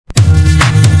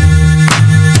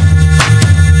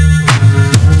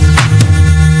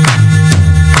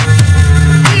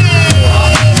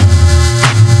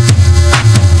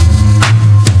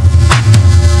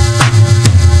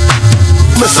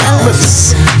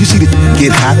You see the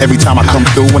get hot every time I come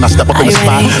through. When I step up in the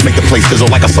spot, make the place sizzle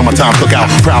like a summertime cookout.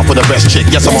 Proud for the best chick,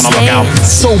 yes, I'm on the lookout.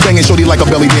 So banging, shorty like a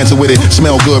belly dancer with it.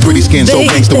 Smell good, pretty skin, so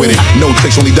gangster with it. No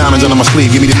tricks, only diamonds under my sleeve.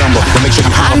 Give me the number, but make sure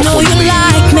you holler before you leave.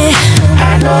 Like me.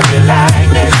 I know you like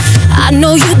me. I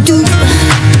know you do.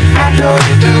 I know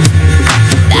you do.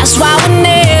 That's why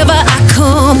whenever I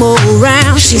come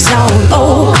around, she's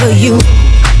all over you.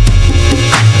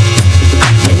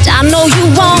 And I know you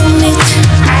want it.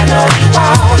 I know you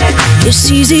want it.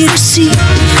 It's easy to see.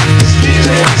 It's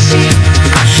easy to see.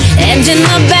 And in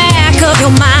the back of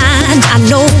your mind, I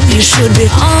know you should be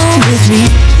on with me.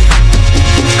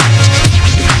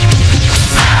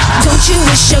 Don't you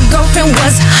wish your girlfriend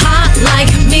was hot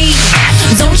like me?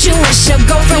 Don't you wish your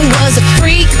girlfriend was a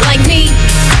freak like me?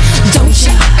 Don't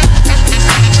you?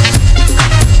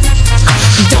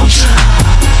 Don't you?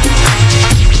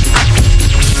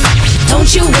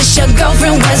 Don't you wish your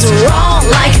girlfriend was wrong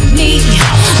like me?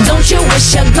 Don't you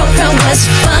wish your girlfriend was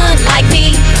fun like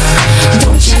me?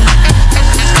 Don't you?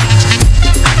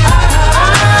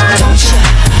 Don't you?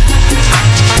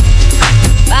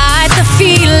 Fight the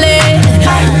feeling.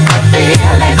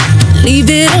 Leave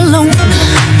it alone.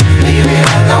 Leave it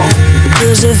alone.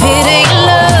 'Cause if it ain't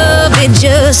love, it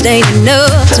just ain't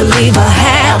enough to leave a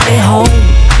happy home.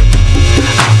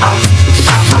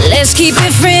 Let's keep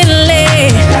it friendly.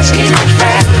 Let's keep it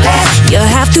friendly. You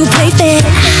have to play fair.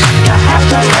 You have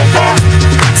to play fair.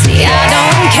 See, I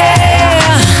don't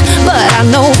care, but I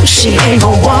know she ain't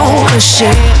gon' wanna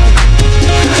share.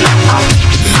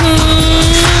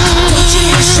 Don't you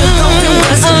wish your girlfriend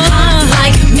was hot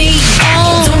like me?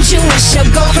 Don't you wish your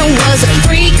girlfriend was a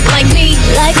freak like me?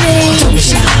 Like me. Don't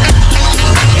you?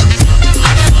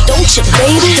 Don't you,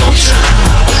 baby? Don't you?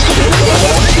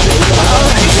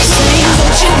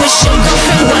 Don't you wish your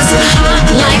girlfriend was hot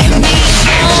like me?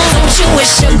 Don't you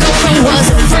wish your girlfriend was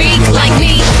a freak like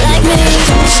me? Like me.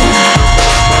 Don't you?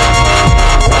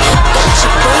 Don't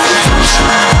you, baby? Don't you?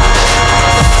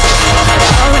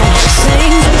 Alright,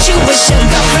 sing. Don't you wish your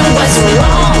girlfriend was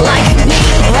wrong like me?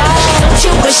 Don't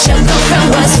you wish your girlfriend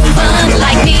was fun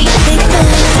like me?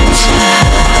 Don't you?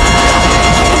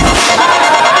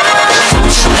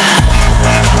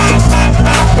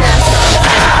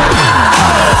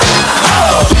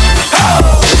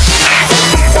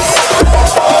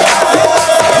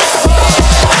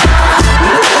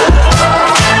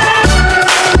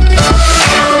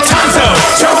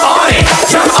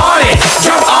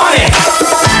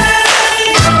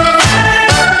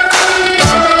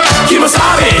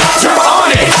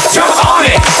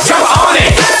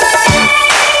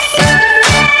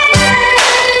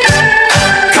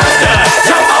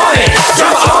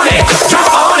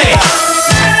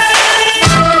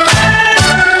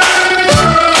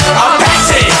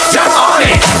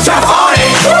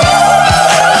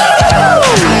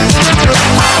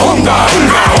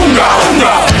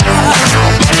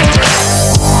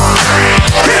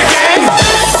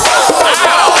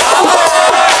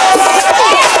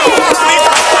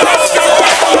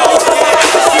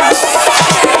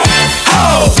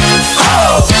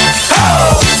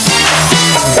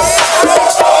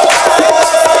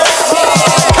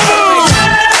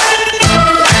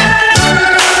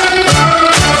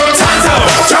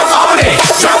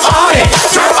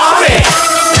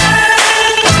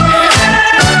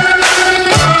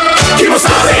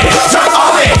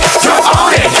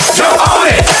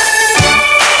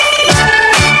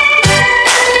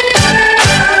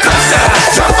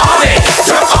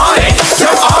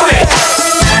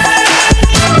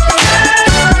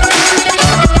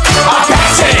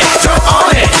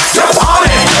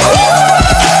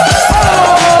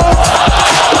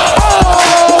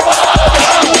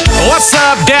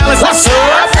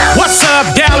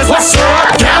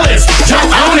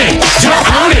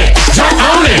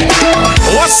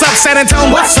 San Antonio,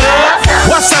 what's up?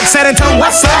 What's up, San Antonio?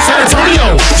 What's up, San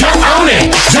Antonio? Jump on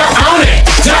it, jump on it,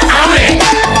 jump on it.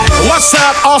 What's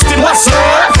up, Austin? What's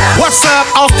up? What's up,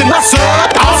 Austin? What's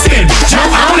up, Austin?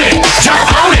 Jump on it, jump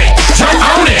on it, jump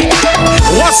on it.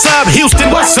 What's up,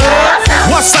 Houston? What's up?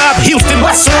 What's up, Houston?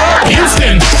 What's up,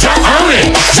 Houston? Jump on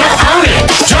it, jump on it,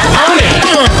 jump on it.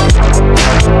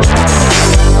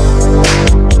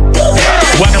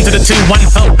 Welcome to the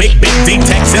 214, big D,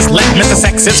 Texas. Let Mr.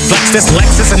 Sexist flex this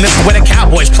Lexus, and this is where the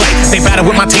Cowboys play. They battle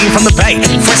with my team from the Bay,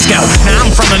 Frisco. Now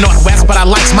I'm from the Northwest, but I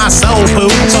likes my soul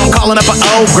food, so I'm calling up an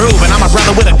old groove, and I'm a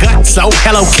brother with a gut, so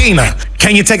hello, Keena.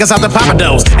 Can you take us out to Papa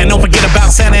Do's? And don't forget about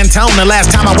San Antonio. The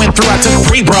last time I went through, I took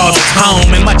 3 bras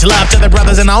home. And much love to the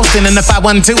brothers in Austin. And if I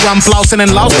wasn't too, I'm flossing and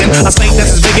lost in a state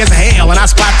that's as big as hell. And I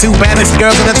spot 2 baddest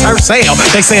girls in a turf sale.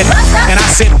 They said, and I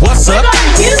said, what's up?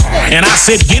 And I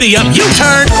said, giddy up,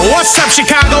 U-turn. What's up,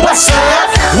 Chicago? What's up?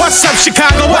 What's up,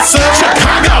 Chicago? What's up?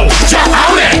 Chicago, jump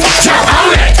on it, jump on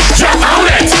it, jump on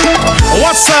it.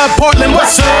 What's up, Portland?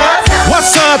 What's up?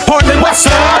 What's up, Portland? What's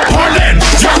up, Portland?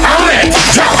 Jump on it,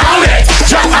 jump on it,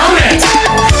 jump on it.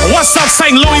 What's up,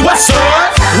 St. Louis? What's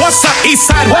up? What's up, East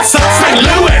Side? What's up, St.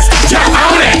 Louis? Jump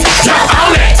on it, jump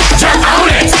on it, jump on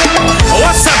it.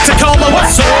 What's up, Tacoma?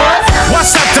 What's up?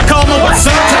 What's up, Tacoma? What's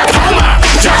up, Tacoma?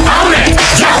 Jump on it,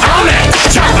 jump on it,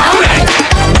 jump on it.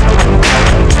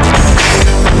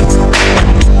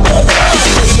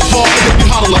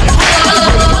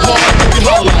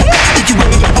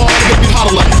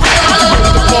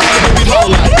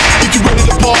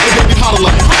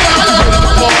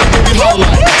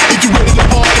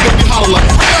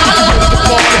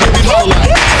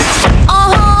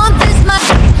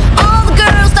 All the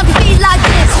girls stop your feet like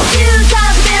this. Few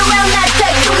times been around that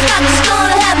track, so it's not just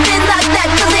gonna happen like that.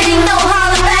 'Cause it ain't no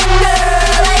Hollaback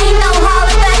girl, ain't no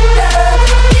Hollaback girl.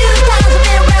 Few times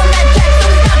been around that track, so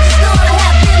it's not just gonna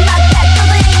happen like that.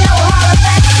 'Cause it ain't no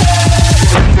Hollaback girl.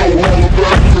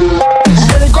 I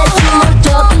heard that you were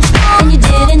talking and you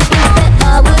didn't think that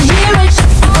I would hear it.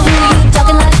 So who you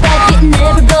talking like that, getting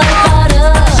everybody caught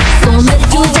up? Gonna make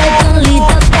you take, gonna lead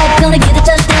the pack, gonna get a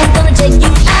touchdown, gonna take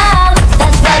you out.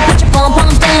 That's right, put your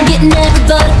pom-poms down, getting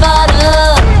everybody fired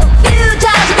up. Few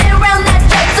times you've been around that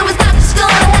track, so it's not just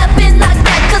gonna happen like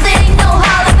that. 'Cause it ain't no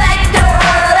Hollaback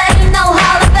girl, ain't no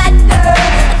Hollaback girl.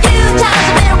 Few times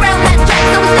you've been around that track,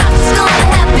 so it's not just gonna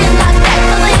happen like that.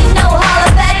 'Cause it ain't no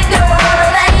Hollaback girl,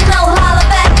 ain't no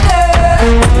Hollaback girl.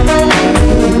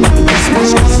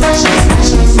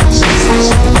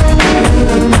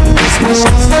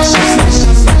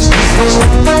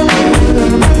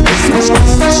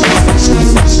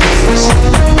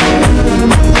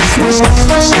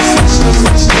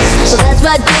 So that's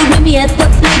right, dude, meet me at the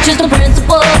bleachers. No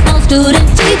principals, no student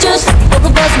teachers. Both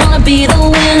of us wanna be the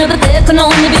winner, but there can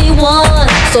only be one.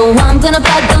 So I'm gonna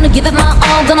fight, gonna give it my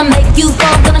all, gonna make you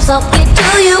fall, gonna suck it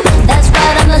to you. That's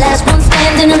right, I'm the last one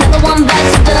standing, another one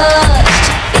bites the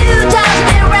dust. Few times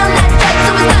been around that track,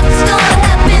 so it's not just gonna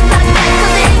happen like that.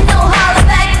 'Cause it ain't no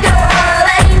Hollaback girl,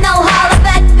 ain't no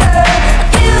Hollaback girl.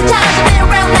 Few times been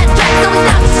around that track, so it's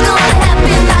not just gonna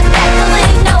happen like that. 'Cause it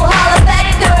ain't no Hollaback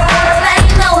girl,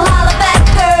 ain't no Hollaback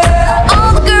girl.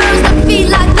 All the girls that feel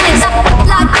like this,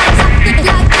 like this,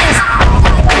 like this.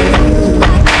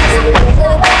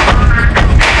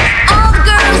 All the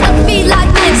girls that feel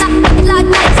like this, like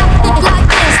this, like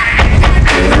this.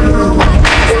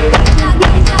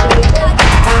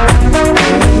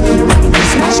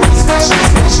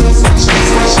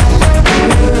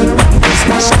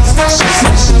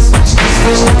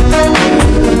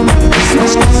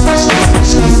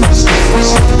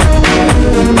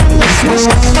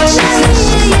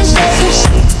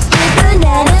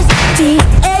 Bananas,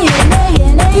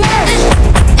 B-A-N-A-N-A-N.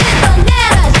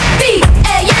 Bananas,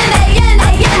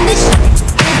 B-A-N-A-N-A-N.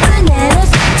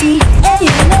 Bananas,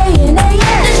 B-A-N-A-N-A-N.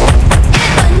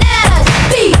 Bananas,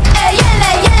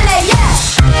 B-A-N-A-N-A-N.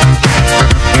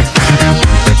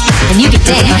 And you can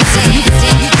dance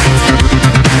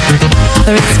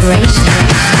for inspiration.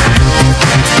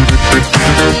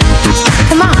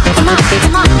 Come on, come on,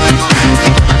 come on.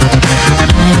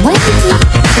 I'm waiting.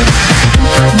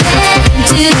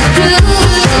 Get into the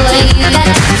groove, boy, you got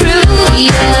to prove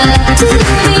you're to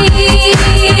me.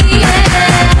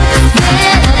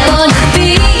 Yeah, get up on your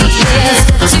feet, yeah,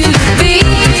 step to the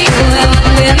beat, boy,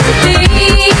 we're free.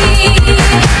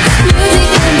 Music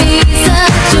can be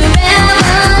such a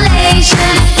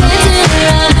revelation. Turn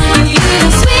around, give you the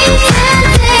sweet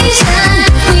sensation.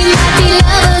 We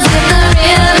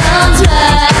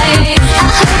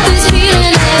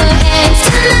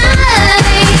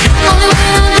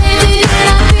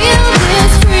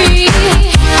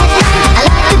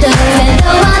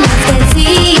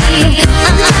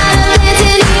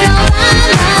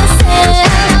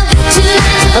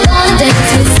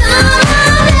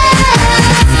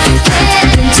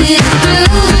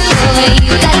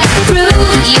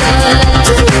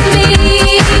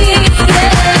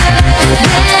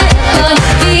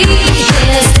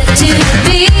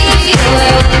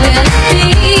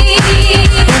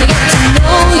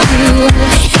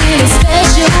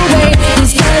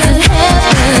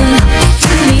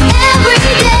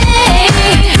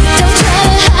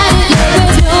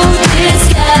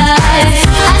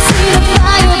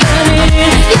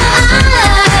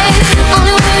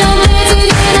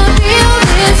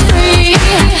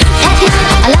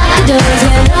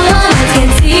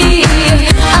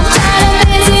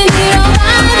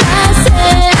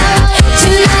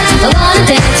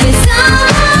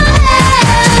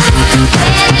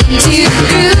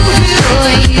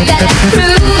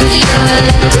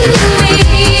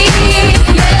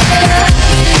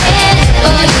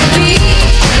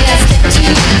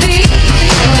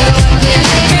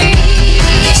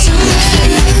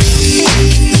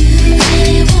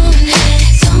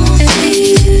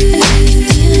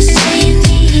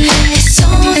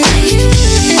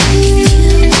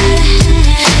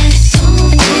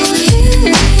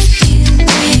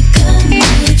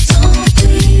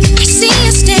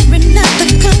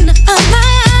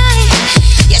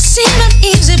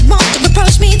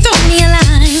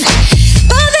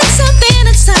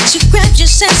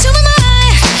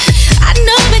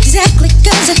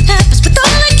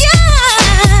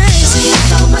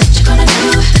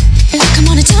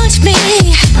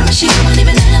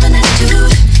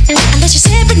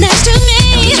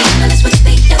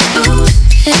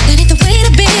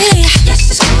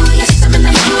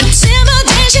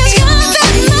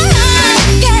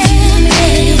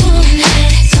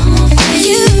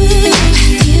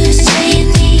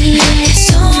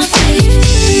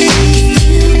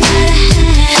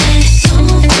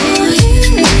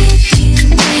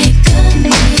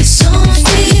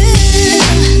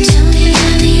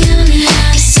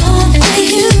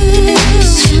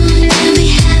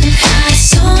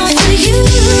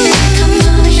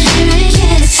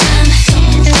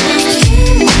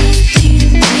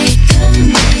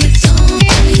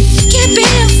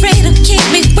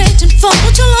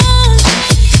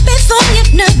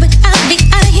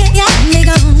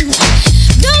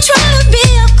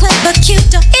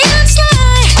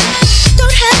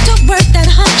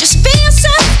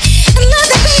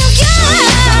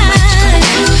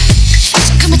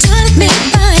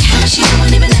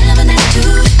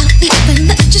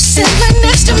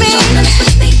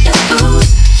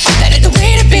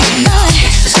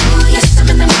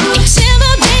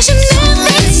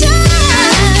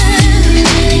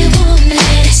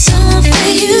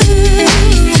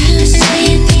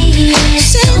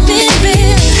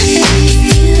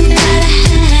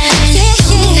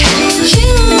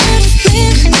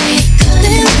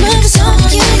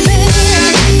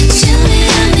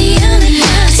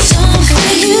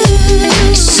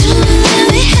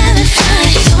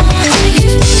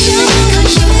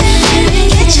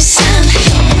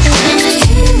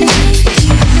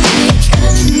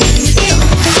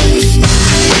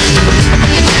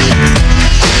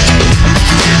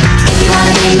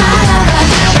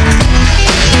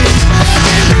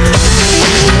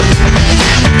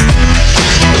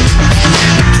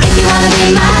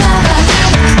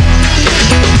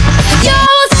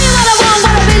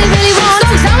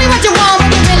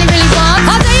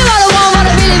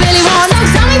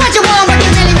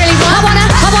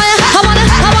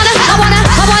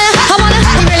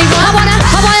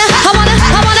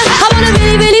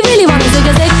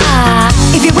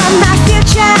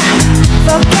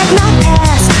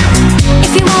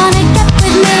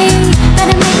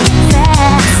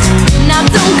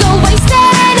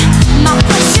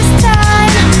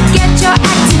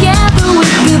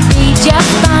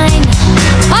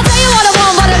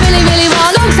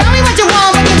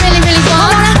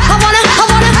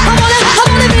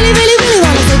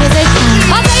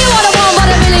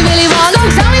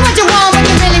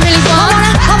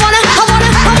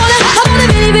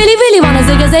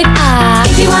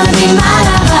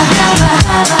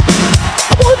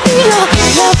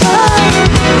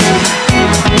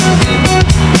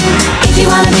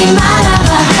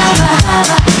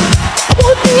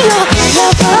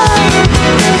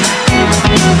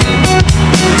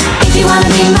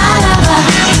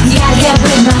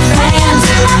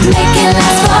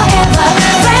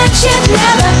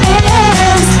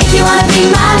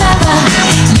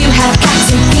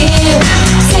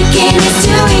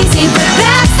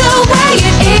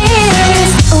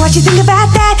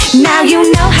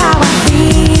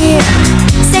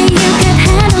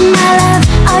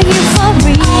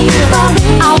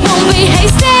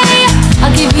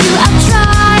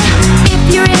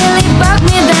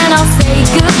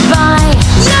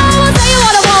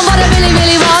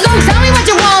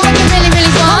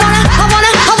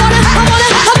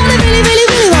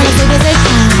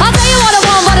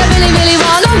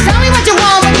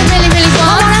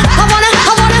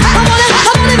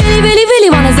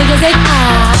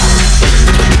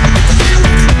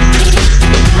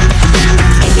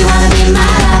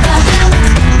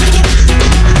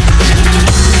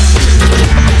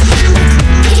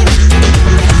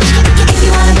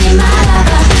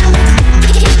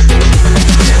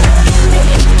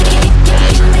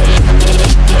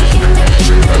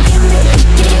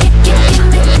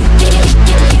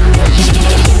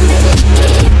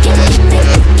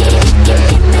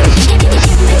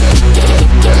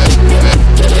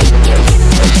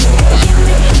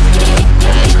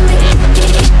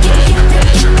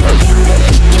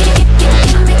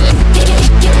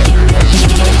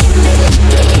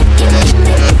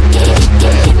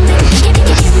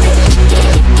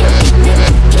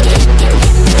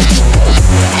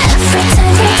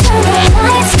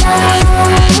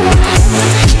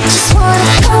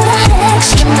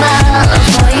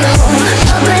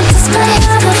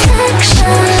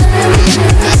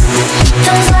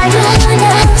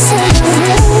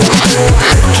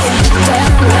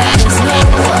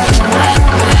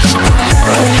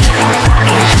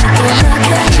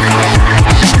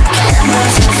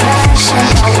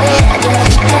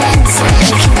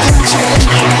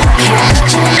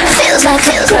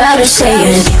proud to say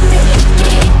it.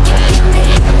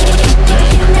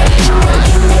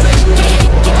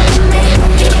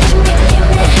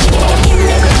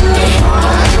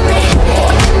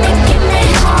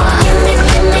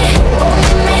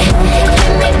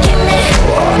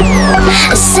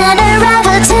 Center of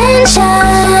attention,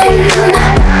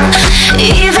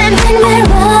 even when we're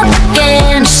up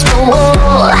against the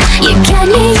wall. You got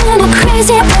me in a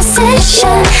crazy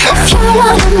position. If you're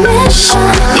on a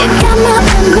mission, you got my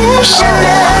permission.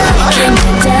 We can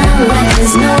get down like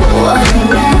there's no one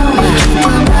around. We keep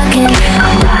on rocking,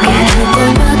 keep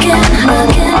on rocking.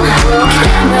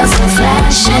 Cameras are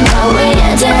flashing while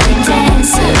we're dirty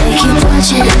dancing. They keep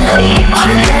watching, keep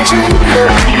watching.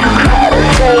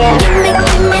 Gimme,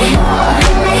 gimme,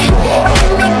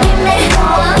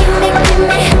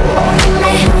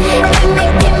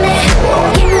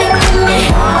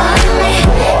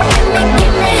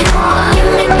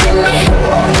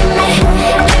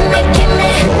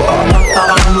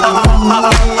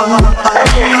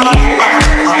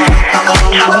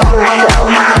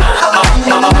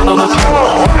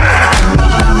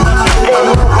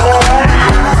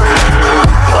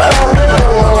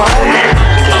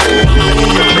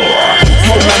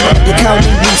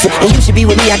 and you should be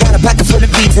with me, I got a pocket full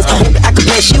of reasons. I could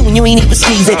bless you when you ain't even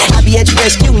sneezing. I be at your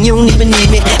rescue when you don't even need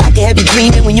me. I can have you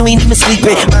dreaming when you ain't even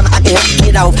sleeping. Mama, I can help you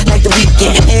get off like the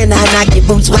weekend. And I knock your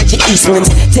boots, watch your Eastlands.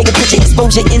 Take a picture,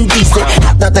 exposure indecent.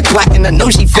 Hopped out the clock and I know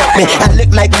she felt me. I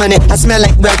look like money, I smell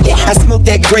like wealthy. I smoke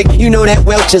that grape, you know that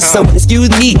Welch's. So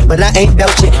excuse me, but I ain't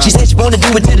belching. She said she wanna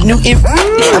do it to the new info.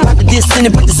 I popped the disc in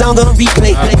and put the song on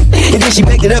replay. And then she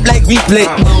backed it up like replay.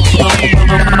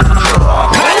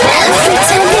 every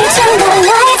time you turn the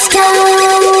lights down,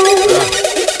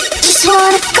 just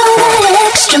wanna go that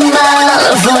extra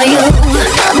mile for you.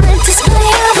 Public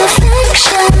display of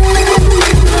affection,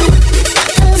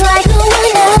 feels like no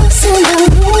one else in the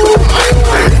room.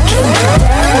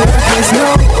 There's no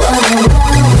one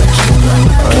around.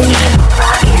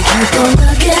 Keep on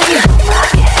rocking.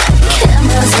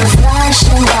 Cameras are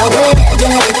flashing while we're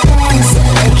dirty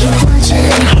dancing. They keep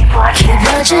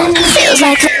watching. Feels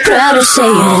like I'm proud to say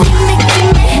it.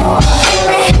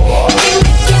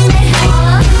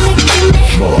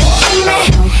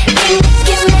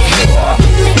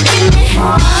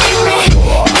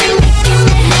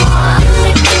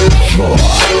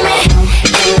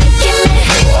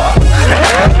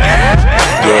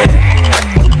 Yeah,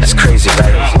 that's crazy,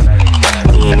 right?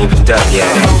 We ain't even done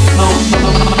yet.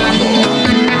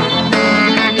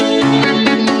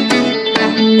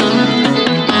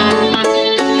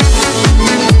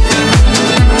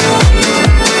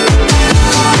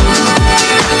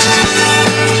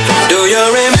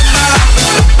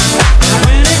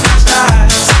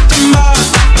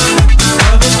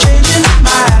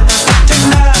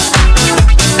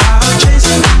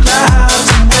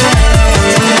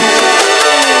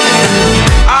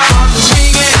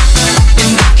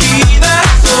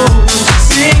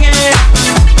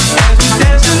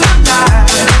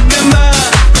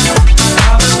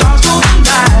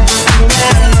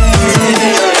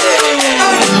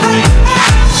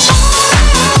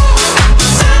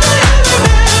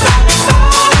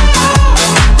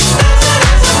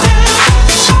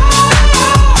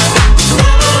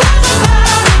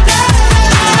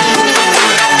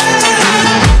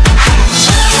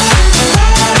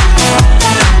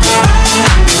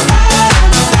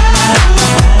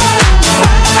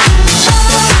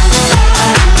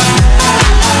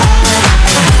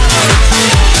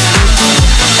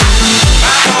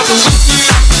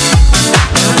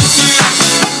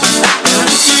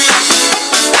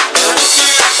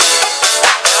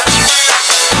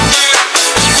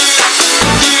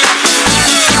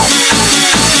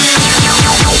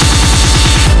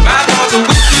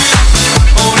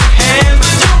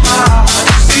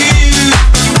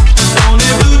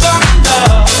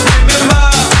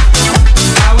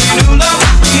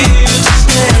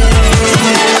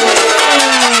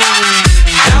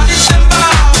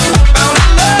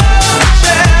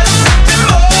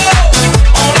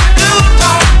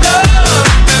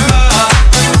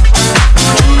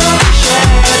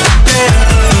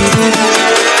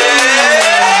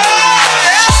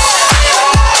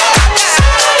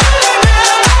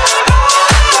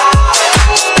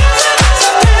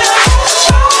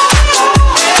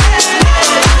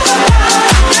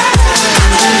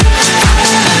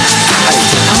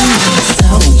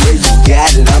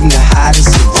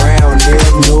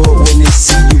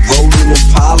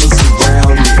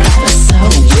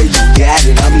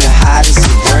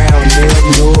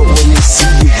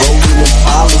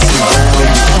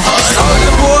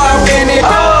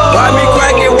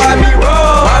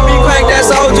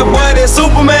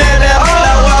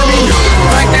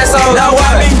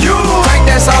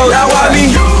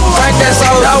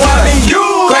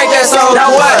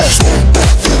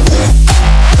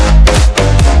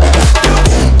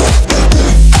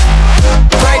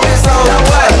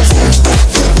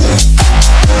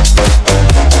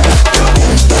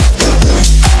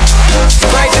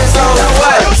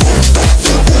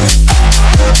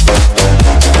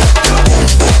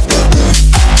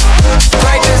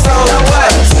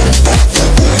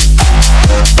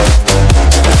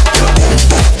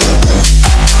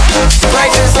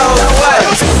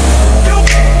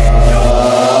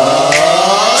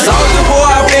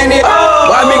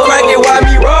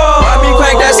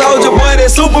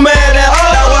 Superman.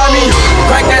 Now I mean you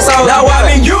crank that soul. Now I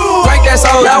mean you crank that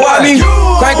soul. Now I mean you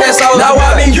crank that soul. Now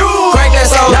I mean you crank that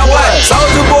soul. Now what?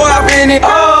 Soulja boy, I been it.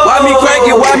 Why me crank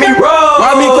it? Why me roll?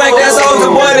 Why me crank that Soulja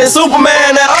boy? That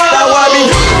Superman. Now I mean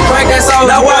you crank that soul.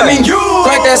 Now I mean you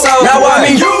crank that soul. Now I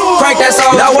mean you crank that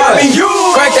soul. Now I mean you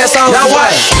crank that soul. Now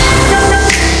what?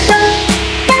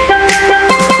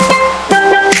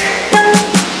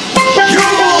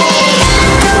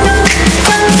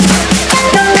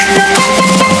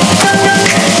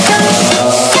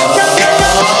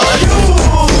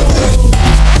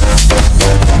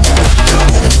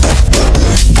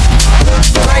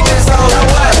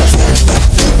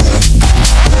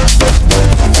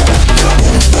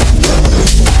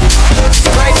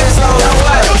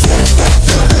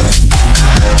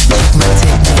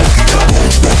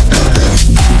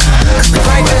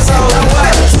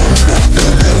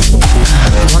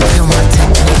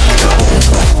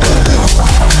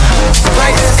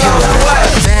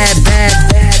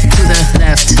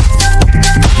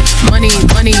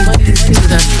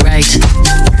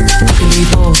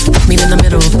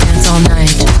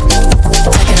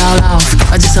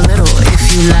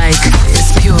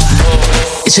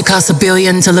 It should cost $1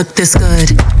 billion to look this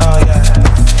good.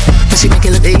 But she make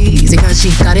it look easy cause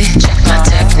she got it. Check my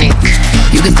technique.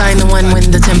 You can find the one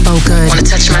when the tempo good. Wanna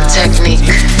touch my technique.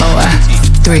 4,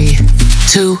 3,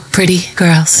 2 pretty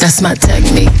girls. That's my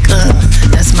technique.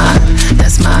 That's my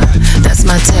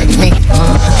technique.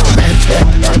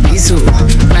 Bisou,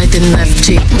 right and left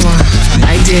cheek.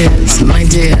 Ideas, my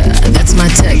dear. That's my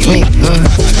technique.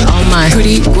 All my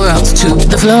pretty girls to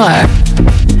the floor.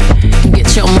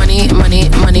 Get your money, money,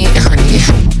 money, honey.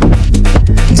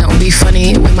 Don't be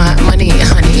funny with my money,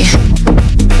 honey.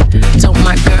 Don't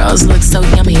my girls look so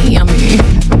yummy, yummy.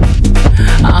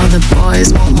 All the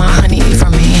boys want my honey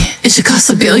from me. It should cost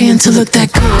 $1 billion to look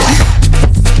that good.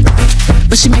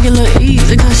 But she make it look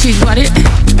easy cause she got it.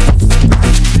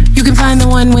 You can find the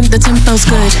one when the tempo's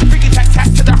good.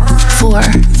 4,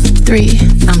 3,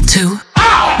 I'm too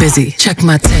busy. Check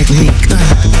my technique.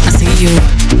 I see you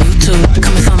too.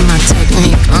 Coming from my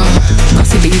technique.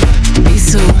 Bossy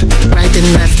Bisou, right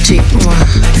and left cheek.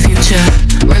 Future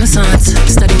Renaissance,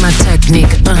 study my technique.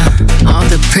 All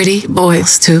the pretty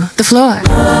boys to the floor.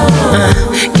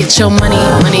 Get your money,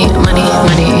 money, money,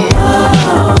 money.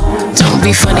 Don't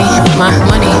be funny with my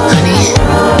money, honey.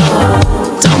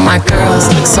 Don't my girls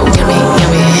look so yummy,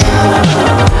 yummy.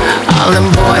 All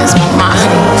them boys want my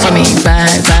honey from me.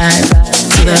 Bye, bye, bye.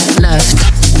 To the left.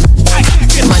 Money,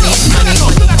 money, money.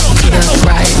 To the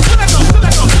right.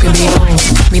 You can be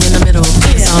both. Meet in the middle.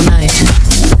 It's all night.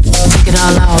 Take it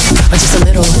all off, or just a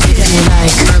little if you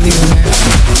like. Earlier,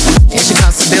 it should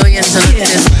cost $1 billion to look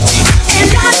this.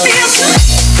 And I feel good.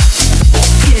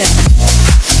 Yeah.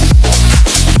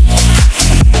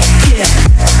 Yeah.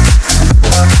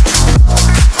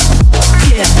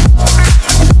 Yeah.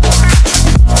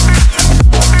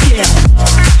 Yeah.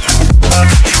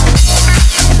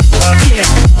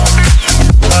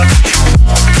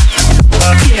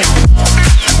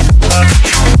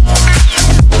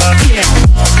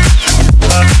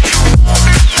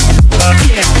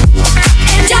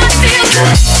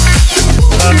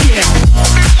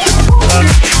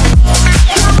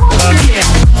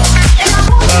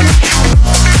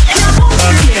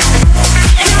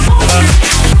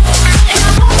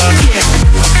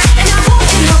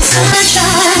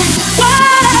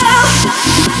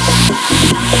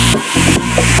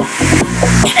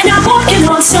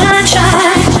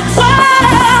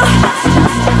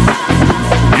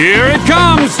 Here it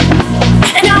comes!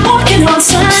 And I'm walking on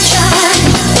sunshine.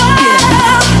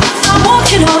 Wow, I'm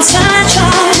walking on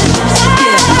sunshine.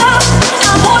 Wow,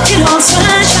 I'm walking on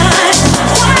sunshine.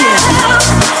 Wow,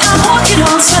 I'm walking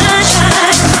on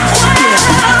sunshine.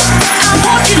 Wow, I'm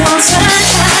walking on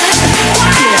sunshine.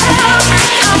 Wow,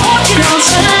 I'm walking on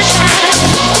sunshine.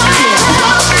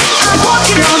 Wow, I'm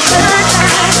walking on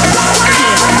sunshine. Wow,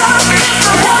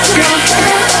 I'm walking on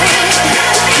sunshine.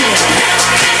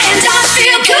 And I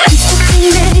feel good.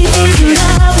 Baby, you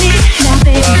love me. Now,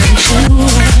 baby, you should.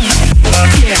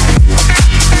 Yeah.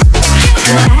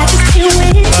 I just can't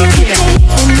wait till the day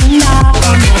when you knock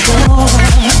on my door.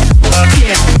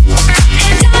 Yeah.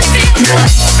 And I feel good.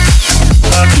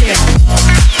 Yeah. Feel good.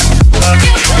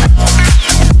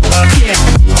 Yeah. Feel good. Yeah.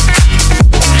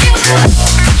 Feel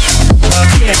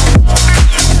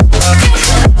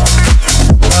good.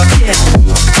 Yeah.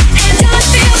 And I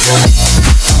feel good.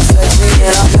 Touch me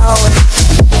and I'm going.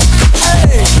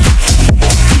 Hey.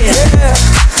 Yeah. Yeah.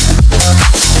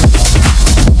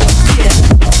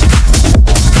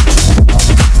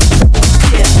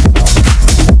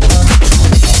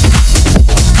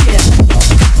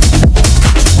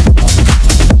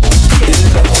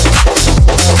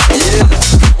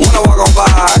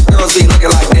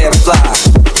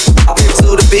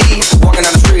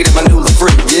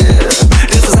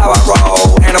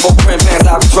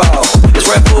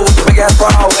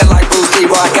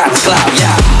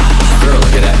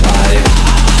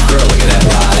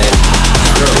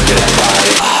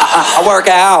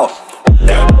 out.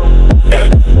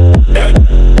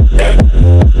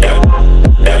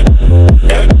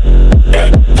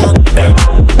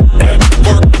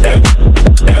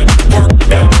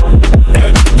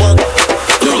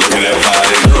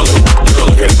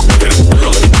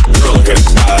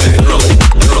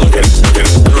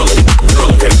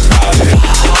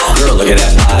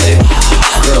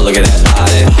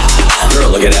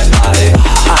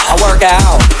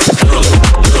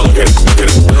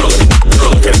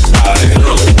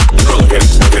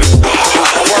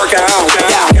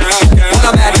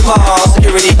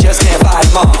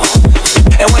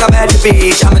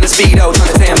 Beach, I'm in a speedo trying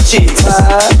to tan my cheeks.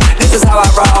 This is how I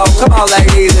roll. Come on,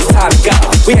 ladies, it's time to go.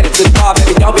 We had a good bar,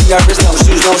 baby, don't be nervous. No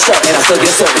shoes, no shirt, and I still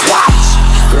get service.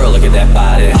 Watch. Girl, look at that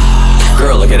body.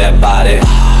 Girl, look at that body.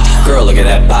 Girl, look at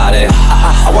that body.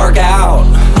 I work out.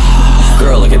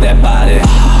 Girl, look at that body.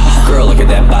 Girl, look at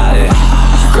that body.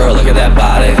 Girl, look at that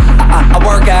body. I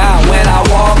work out when I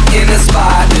walk in the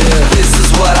spot. This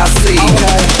is what I see.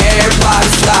 Everybody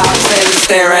stops and is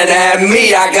staring at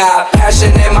me. I got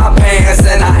passion in my pants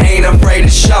and I ain't afraid to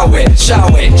show it.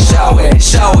 Show it, show it,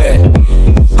 show it.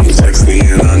 I'm sexy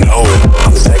and I know it.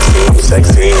 I'm sexy, I'm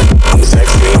sexy. I'm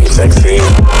sexy, I'm sexy.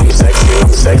 I'm sexy,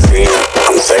 I'm sexy.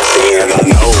 I'm sexy and I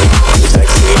know it. I'm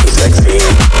sexy, I'm sexy.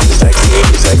 I'm sexy,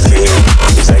 I'm sexy.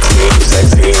 I'm sexy, I'm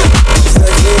sexy. I'm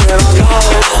sexy and I know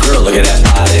it. Girl, look at that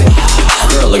body.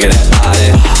 Girl, look at that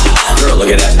body. Girl, look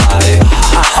at that body.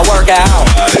 I work out.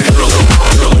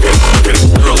 Girl, look at that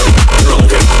body. Girl,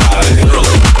 look at that body.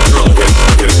 Girl,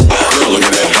 look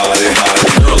at that body. Girl, look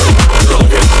at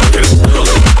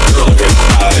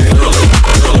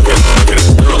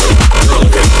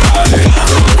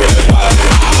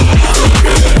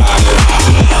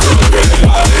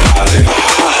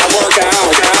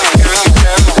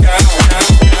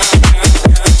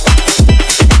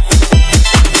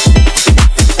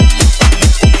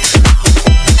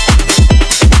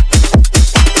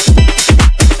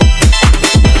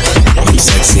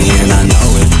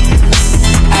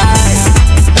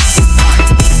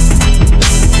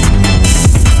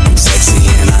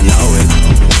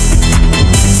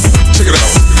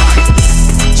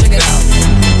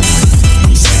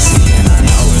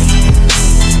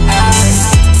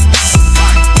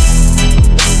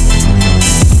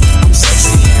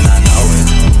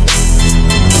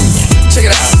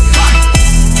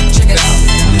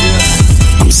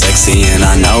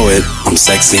I'm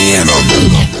sexy and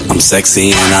I'm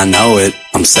sexy and I know it.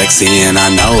 I'm sexy and I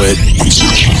know it.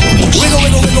 Wiggle,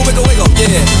 wiggle, wiggle, wiggle, wiggle,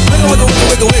 yeah. Wiggle, wiggle, wiggle,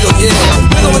 wiggle, wiggle, yeah.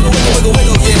 Wiggle, wiggle, wiggle, wiggle,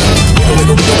 wiggle, yeah. Wiggle,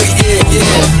 wiggle, wiggle, wiggle, yeah,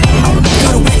 yeah. Do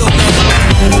the wiggle, man.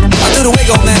 I do the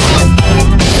wiggle, man.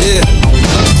 Yeah.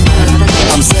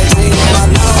 I'm sexy and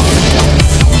I know it.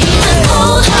 My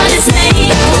whole heart is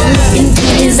made. Look into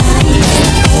his eyes.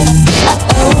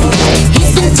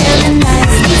 He's been telling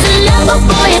lies. He's a lover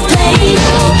boy at play.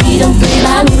 He don't play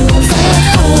by rules.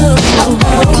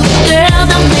 Girl,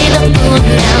 don't play the fool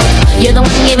now. You're the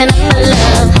one giving up the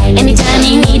love anytime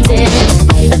he needs it.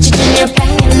 But you turn your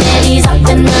back and then he's off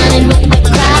and running with the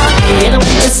crowd. You're the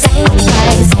one to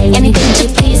sacrifice anything to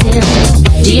please him.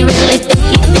 Do you really think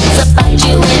he thinks about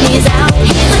you when he's out?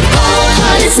 He's a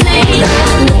cold-hearted snake.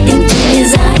 Look into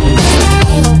his eyes.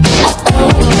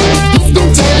 He's been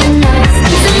telling lies.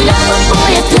 He's a lover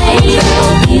boy at play.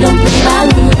 He don't play by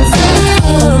rules.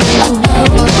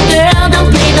 Girl, don't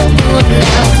play the fool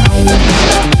now.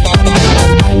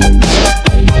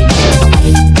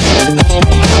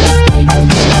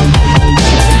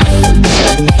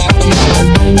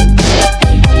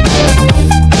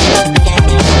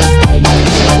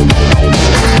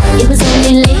 It was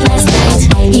only late last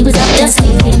night. He was out there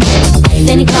sleeping.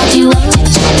 Then he called you up to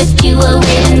check if you were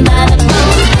waiting by the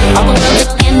phone. All the world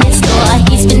again next door.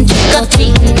 He's been trick or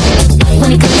treating.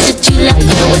 When it comes to true love,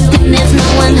 girl, with him there's no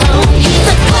one home. He's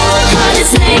a cold-hearted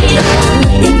snake.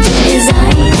 Look into his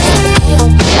eyes.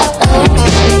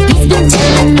 He's been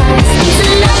telling lies. He's a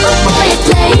lover boy at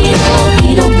play.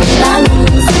 He don't play by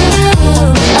rules.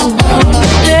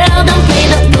 Girl, don't play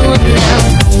the fool now.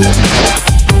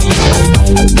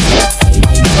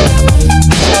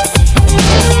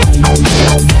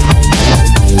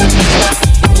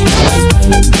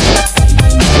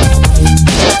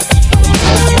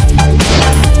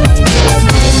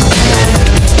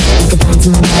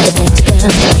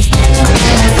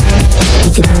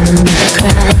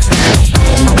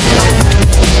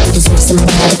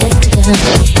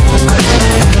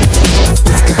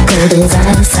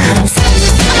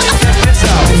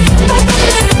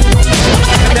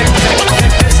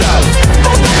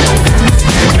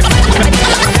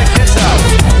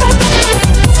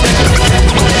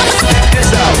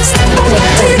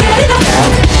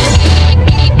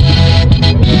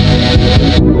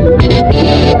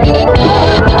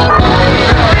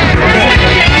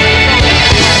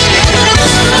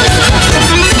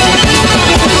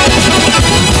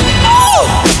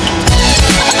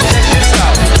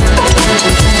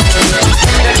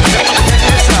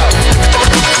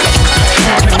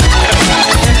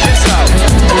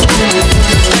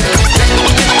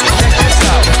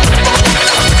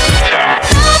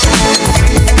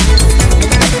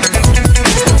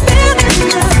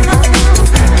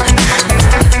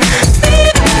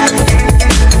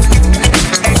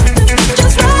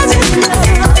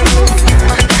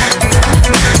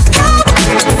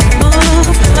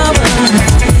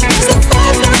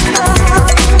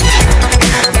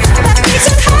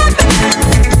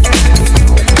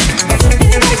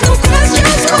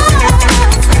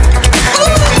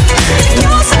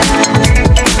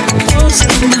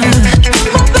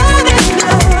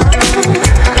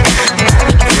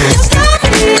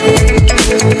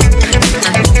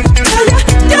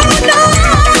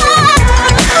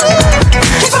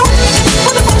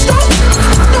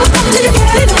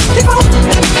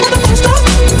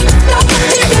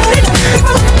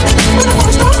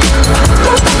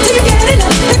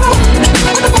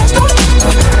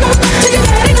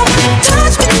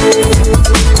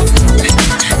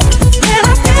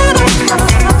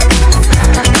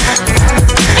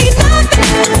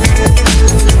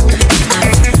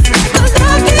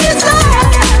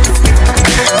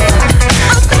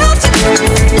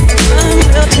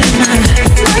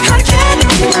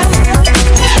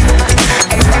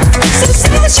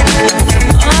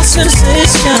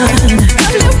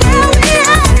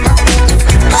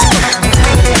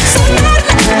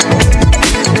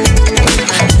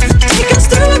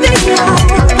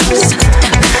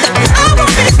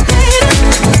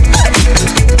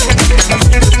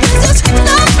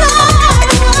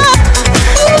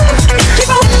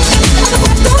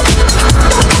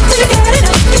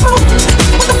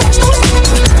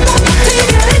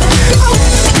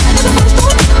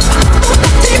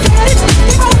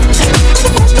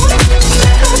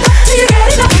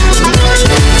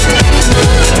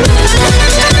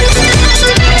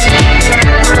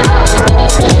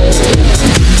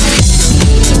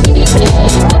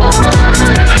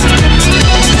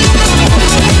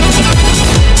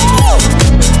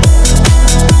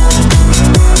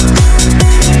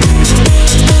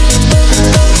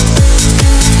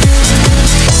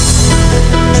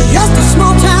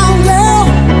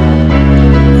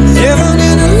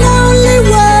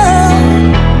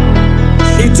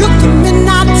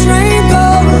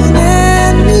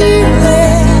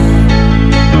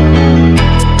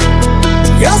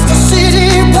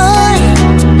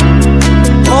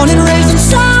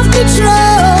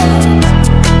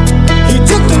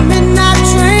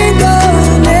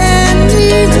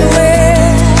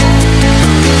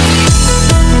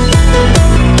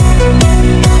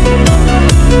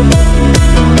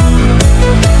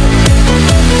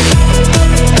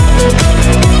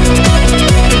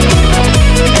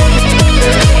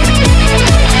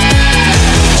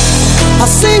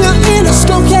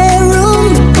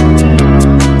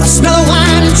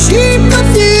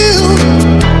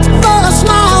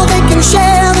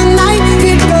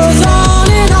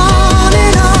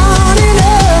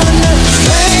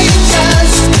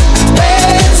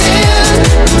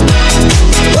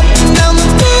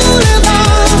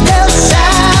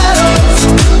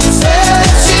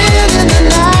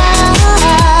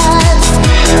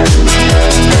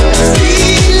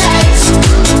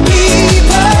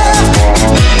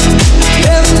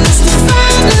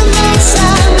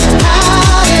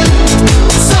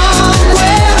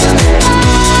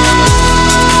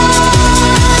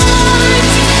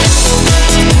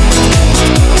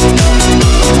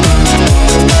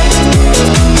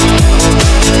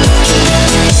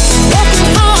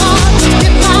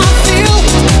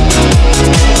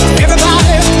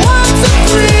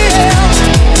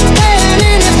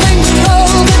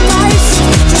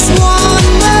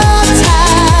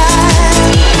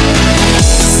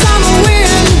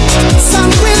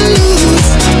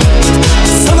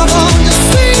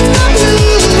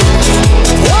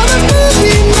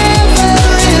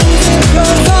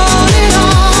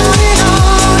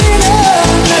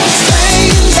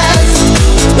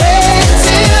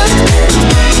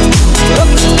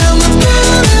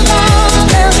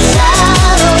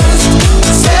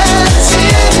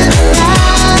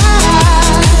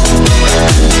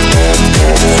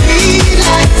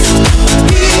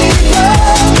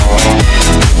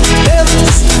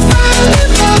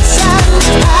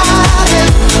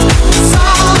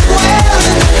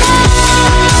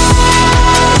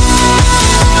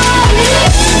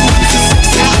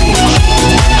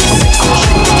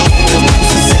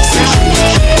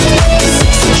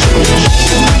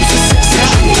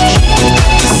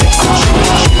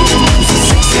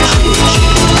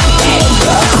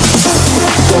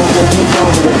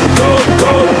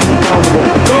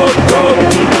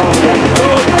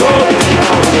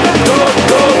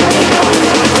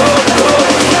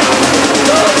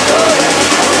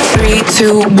 3,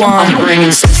 2, 1. I'm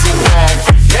bringing sexy back.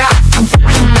 Yeah.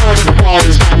 All the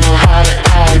boys don't know how to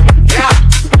act. Yeah.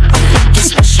 I think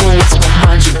it's special what's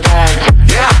behind your back.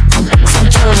 Yeah. So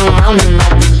turn around and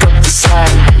I'll pick up the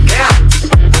slack. Yeah.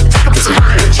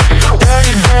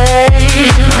 Dirty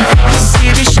babe,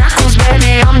 see these shackles,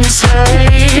 baby, I'm your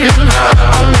slave.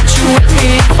 I'll let you with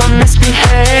me if I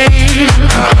misbehave.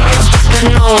 It's just that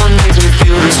no one makes me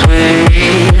feel this way.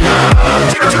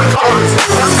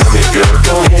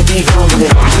 Go ahead, be gone with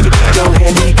it. Go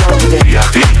ahead, be gone with it.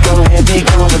 Go ahead, be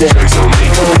gone with it. Go ahead, be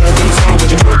gone with it.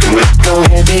 Go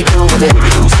ahead, be gone with it. Go ahead, be gone with it.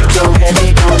 Go ahead,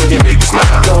 be gone with it.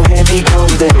 Go ahead, be gone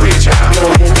with it. Go ahead,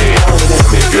 be gone with it.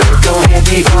 Go ahead,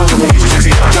 be gone with it.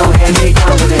 Go ahead, be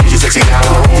gone with it. Go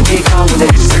ahead, be gone with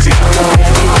it. Go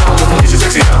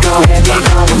ahead,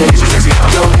 be gone with it.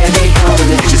 Go ahead, be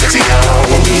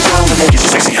gone with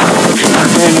it. I'm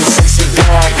bringing sexy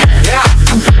back. Yeah.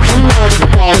 You know the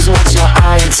boys want your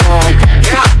eye attack.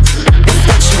 Yeah. If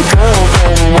that's your girl,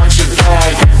 then watch your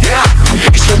back. Yeah.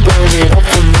 She'll burn it up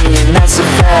for me, and that's a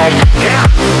fact. Yeah.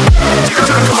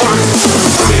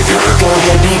 Go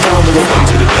ahead, be gone with it.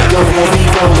 Go ahead, be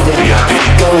gone with it.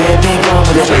 Go ahead, be gone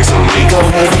with it. Go ahead, be gone with it. Go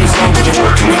ahead, be gone with it.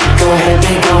 Go ahead,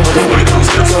 be gone with it. Go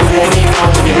ahead, be gone with it. Go ahead, be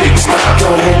gone with it. Go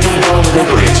ahead, be gone with it.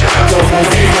 Go ahead,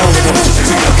 be gone with it.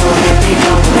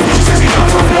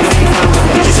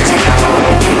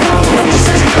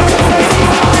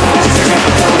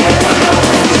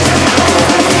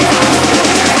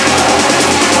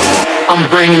 I'm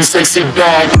bringing sexy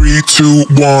back. 3, 2,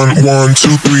 1, 1,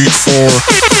 2, 3, 4.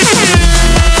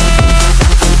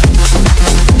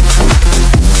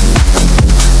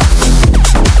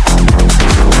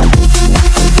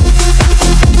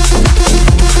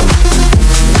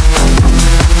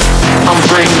 I'm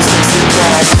bringing sexy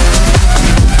back.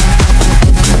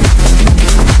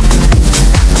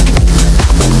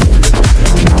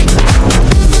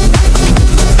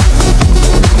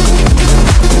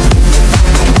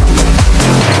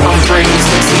 I'm bringing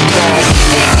sexy back.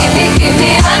 Give me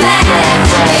all that.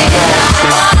 I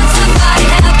want somebody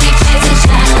help me chase the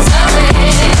shadows away.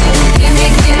 Give me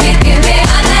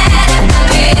all that.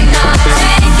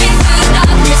 Take me through the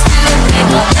darkness to the break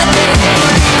of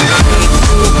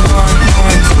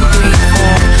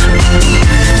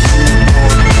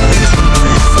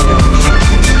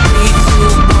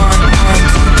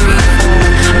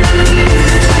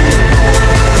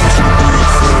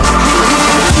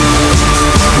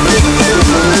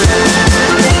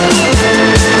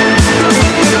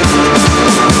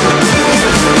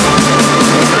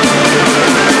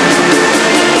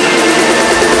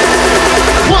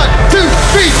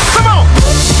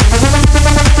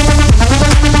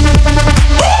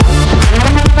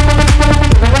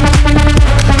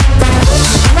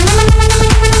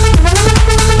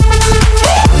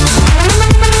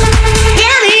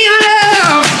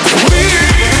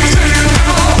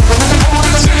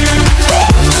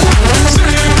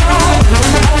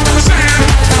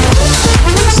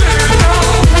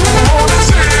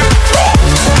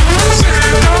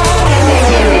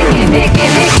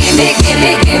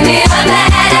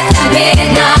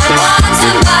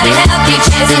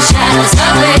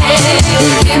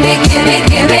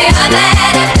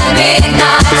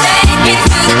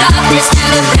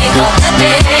the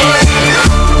day. 3, 2,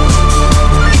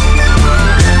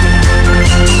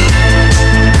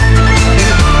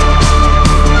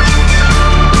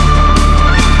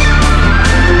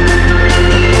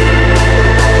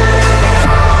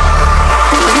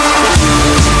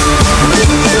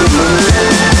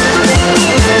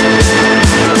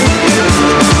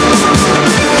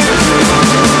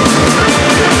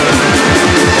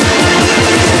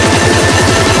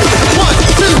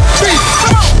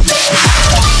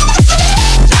 1,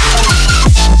 1, 2, 3, 4.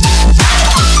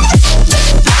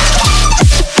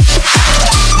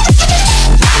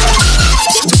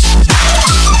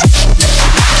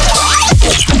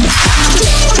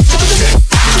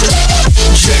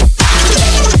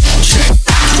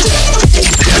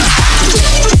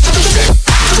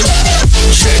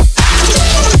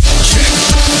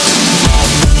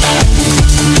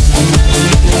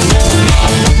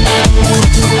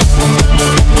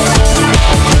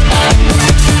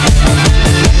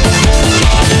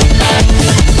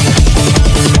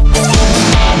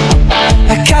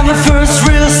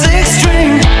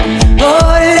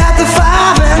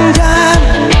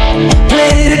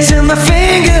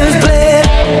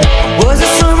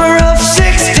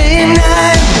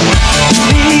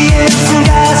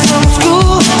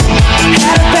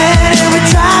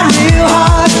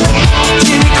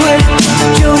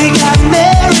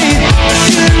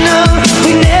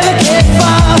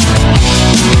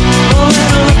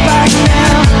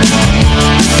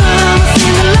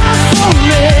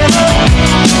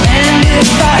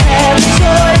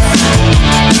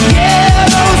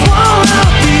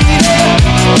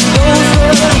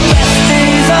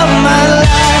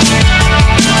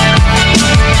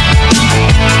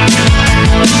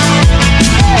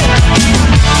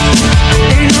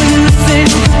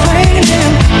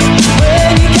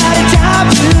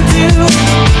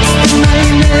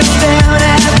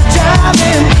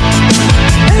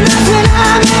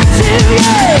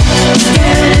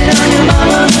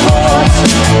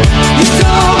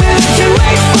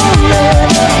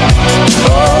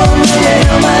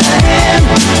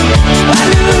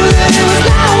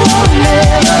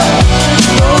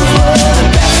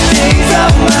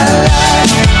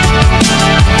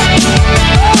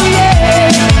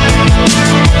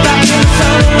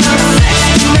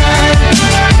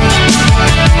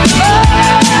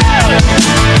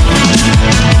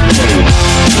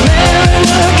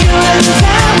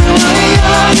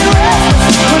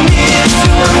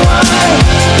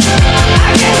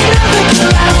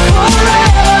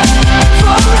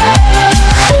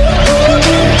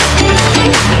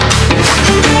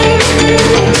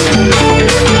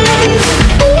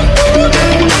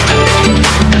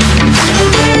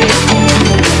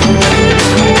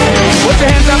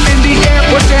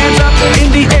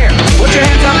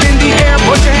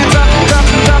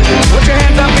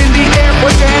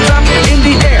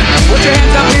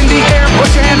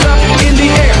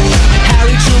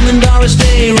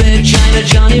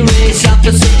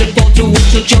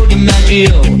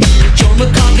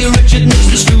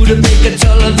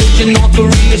 Russian, North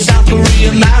Korea, South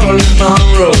Korea, Marilyn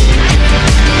Monroe.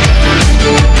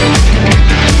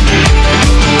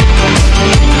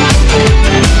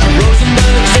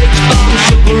 Rosenberg, H-Bomb,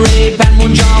 Sugar Ray,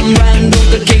 Panmunjom, Randall,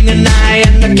 the King and I,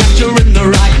 and the Catcher in the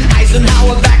Rye.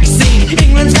 Eisenhower vaccine,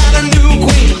 England's got a new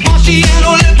queen.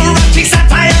 Marciano, Liberace,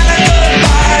 satire, and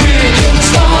goodbye. We didn't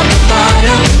start the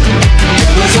fire.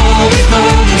 It was all we've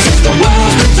known since the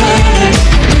world's been turning.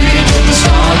 We didn't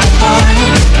start the fire.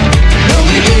 No,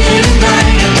 we didn't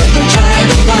ignite it, but we tried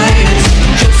to fight it.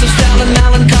 Joseph Stalin,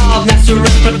 Alan Cobb, Nasser,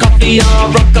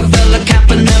 Prokofiev, Rockefeller,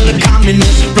 Campanella,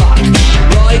 Communist Bloc.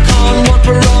 Roy Cohn, one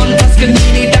for on,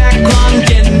 Toscanini, Dacron,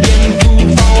 Gen, Food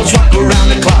Falls, rock around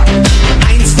the clock.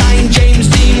 Einstein, James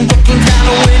Dean, Brooklyn's got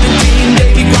a winning team.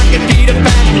 Davy Crockett, Peter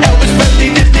Pan, Elvis Presley,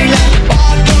 Disneyland,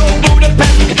 Bordeaux,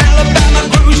 Budapest, Alabama,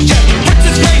 Khrushchev,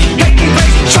 Princess Grace, Peyton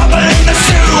Grace, trouble in the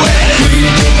Suez. We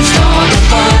didn't start the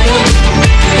fire.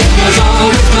 It was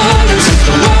always burning since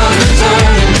the world's been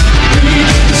turning. We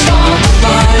didn't start the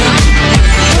fire.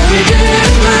 We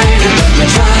didn't light it, but we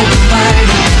tried to fight it.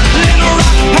 Little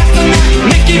Rock, Pastor Mac,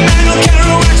 Mickey Mantle,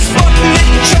 Kerouac, Sputnik,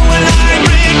 Joe and I,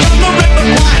 Bridge on the River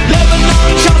Kwai, Lebanon,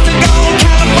 Charles de Gaulle,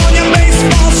 California,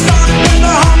 baseball,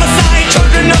 Stockweather, homicide,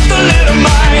 children of the little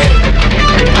mite.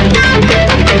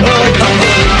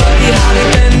 Buddy Holly,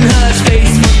 Ben Hurst,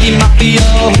 Face Monkey, Mafia,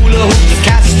 Hula Hoops,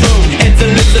 Castro,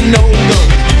 Angeles and No-Go,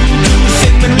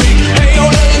 Simon Reed,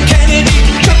 Paola and Kennedy,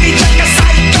 Chucky Checker,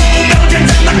 Psycho,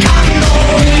 Belgians and the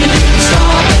Congo. We didn't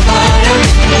start the fire.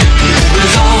 It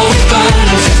was always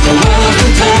burning since the world's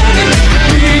been turning.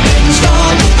 We didn't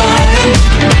start the fire.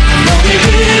 No, we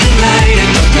didn't light it,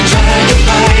 but we tried to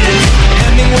fight it.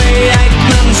 Hemingway,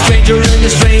 Eichmann, Stranger in a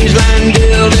Strange Land,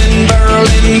 Gildan,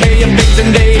 Berlin, Bay of Pigs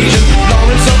Invasion,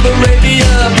 Lawrence of Arabia,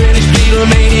 British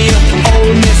Beatlemania,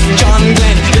 Old Miss, John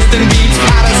Glenn, Distant Beats,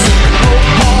 Patterson, Pope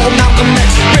Paul, Malcolm X,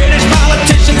 British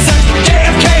politicians, sex,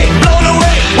 JFK, blown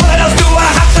away. What else do I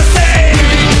have to say?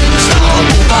 We didn't start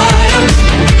the fire.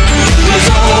 It was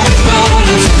always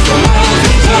burning since the world's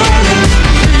been turning.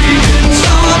 We didn't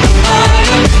start the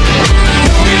fire.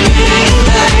 No, we didn't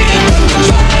light it, but we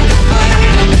tried to fight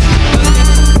it.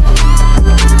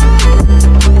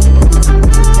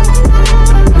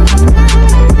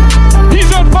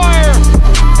 He's on fire!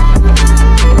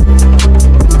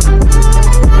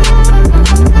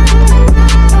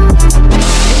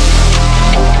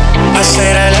 I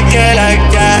said I like it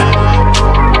like that.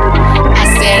 I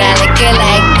said I like it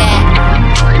like that.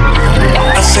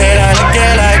 I said I like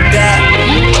it like that.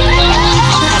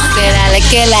 I said I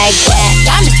like it like that.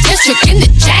 I'm the district in the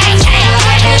chain.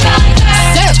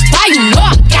 Certified, you know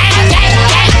I'm gang, gang,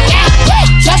 gang, gang.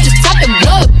 Drop the top and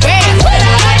blow the brand. Oh,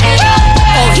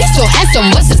 he's so handsome,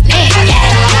 what's his name?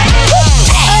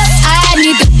 I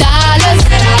need the dollars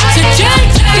to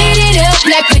just beat it up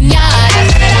like pinata.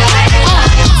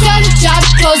 Tell the job to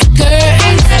close the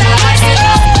curtains.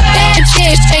 That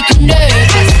shit make you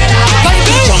nervous.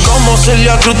 Como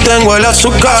Celia Cruz tengo el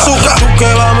azúcar. Tú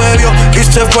que va medio y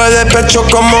se fue de pecho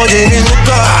como Ginny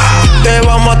Luca. Te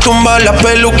vamos a tumbar la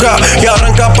peluca y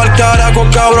arranca pa'l carajo,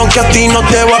 cabrón, que a ti no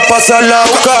te va a pasar la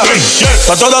boca.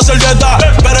 Está toda servieta,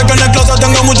 pero es que en el closet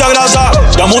tengo mucha grasa.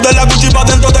 Ya mudé la Gucci pa'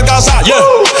 dentro de casa, yeah.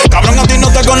 Cabrón, a ti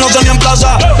no te conocen ni en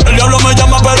plaza. El diablo me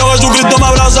llama, pero Jesucristo me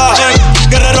abraza.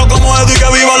 Guerrero como Eddie, que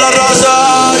viva la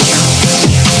raza.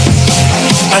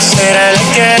 I said I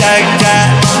like it like that.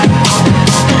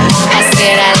 I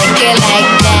said I like it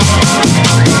like that.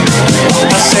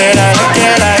 I said I like it like that. I said I like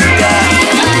it like that.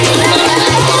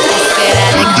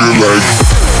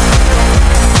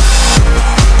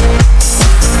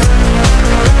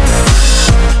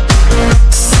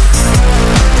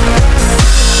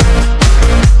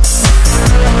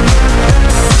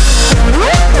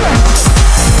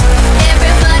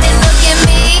 Everybody look at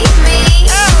me, me.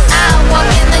 I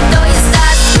walk in the door, you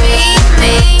start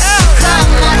screaming.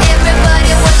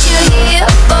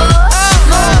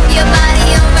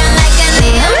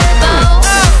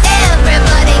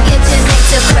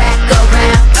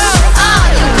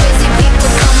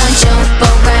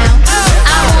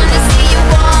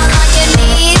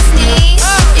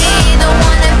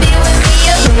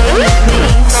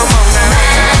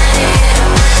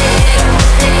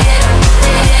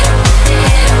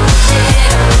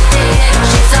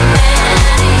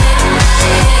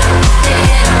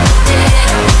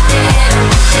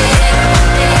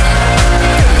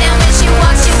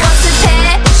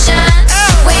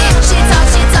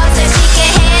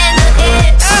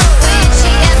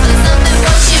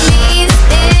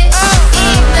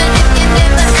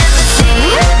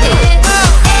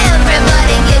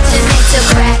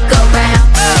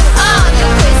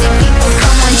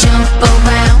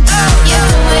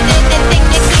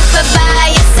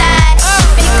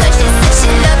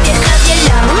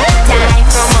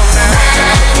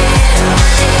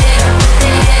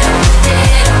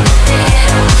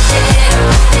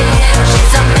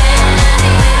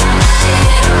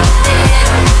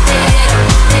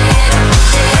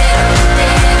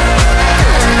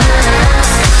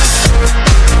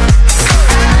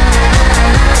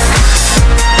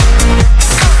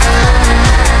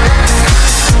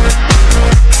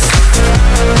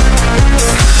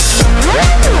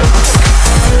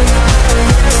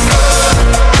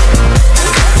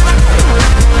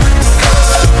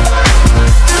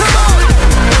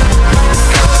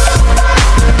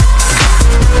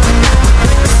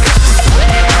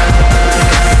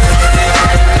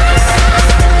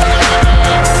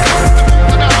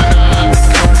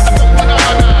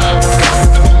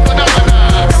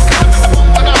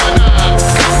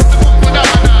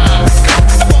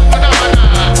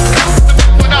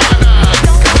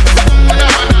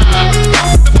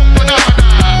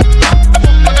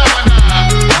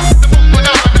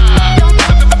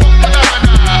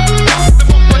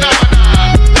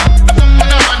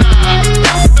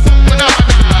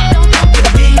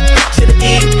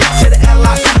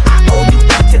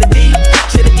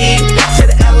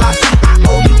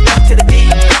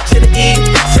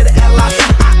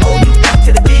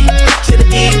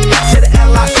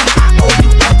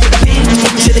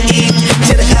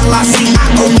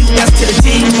 Fergalicious to the D,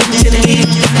 to the E,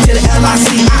 to the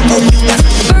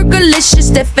LICIOUS. Fergalicious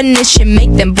definition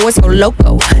make them boys go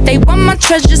loco. They want my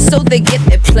treasures so they get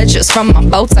their pleasures from my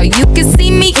photo. You can see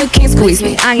me, you can't squeeze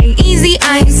me. I ain't easy,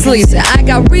 I ain't sleazy. I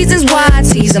got reasons why I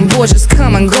tease them. Boys just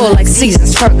come and go like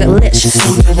seasons. Fergalicious,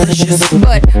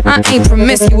 but I ain't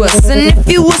promiscuous. And if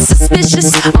you were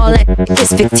suspicious, all that is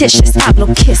fictitious. I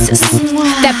blow kisses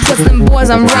that puts them boys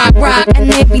on rock, and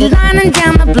they be lining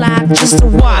down the block just to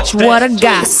watch what I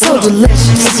got. So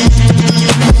delicious.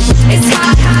 It's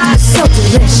hot, so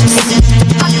delicious.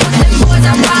 I put them boys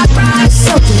on rock,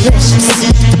 so delicious.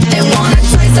 They wanna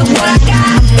taste of what I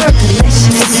got.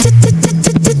 Fergalicious,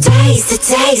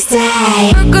 taste.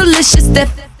 Fergalicious,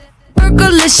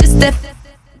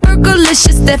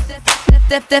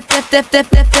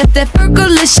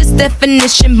 Fergalicious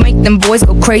definition make them boys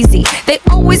go crazy. They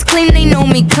always claim they know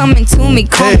me, coming to me,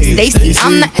 call me Stacy.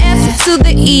 I'm the F to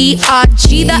the E, R,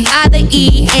 G, the I, the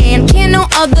E, and can't no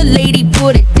other lady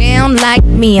put it down like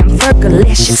me. I'm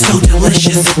Fergalicious, so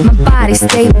delicious. My body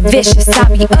stay vicious. I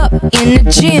be up in the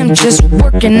gym just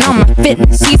working on my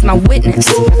fitness. He's my witness.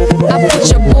 I put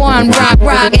your boy on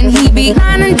rock, and he be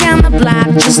lining down the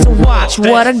block just to watch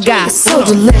what I got. So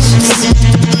delicious.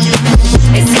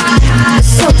 It's hot,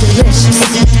 so delicious.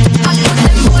 I put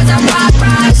them boys on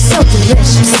rock, so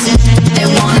delicious. They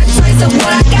wanna taste of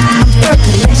what I got.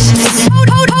 Fergalicious.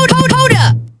 Hold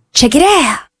up. Check it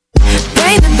out.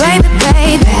 Baby,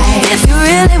 if you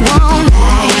really want,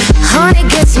 honey,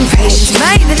 get some patience.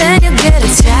 Maybe then you'll get a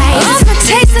taste. Oh, the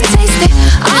taste it.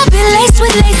 I'll be laced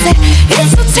with lace.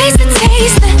 It's so tasty.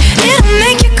 It'll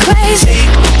make you crazy.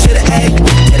 To the A,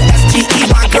 to the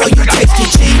S-T-E-Y, girl, you tasty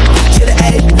G. To the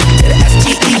A, to the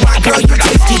S-T-E-Y, girl, you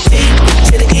tasty D.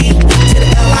 To the E, to the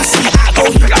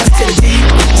L-I-C-I-O-U-S, to the D,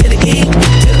 to the E,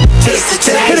 to the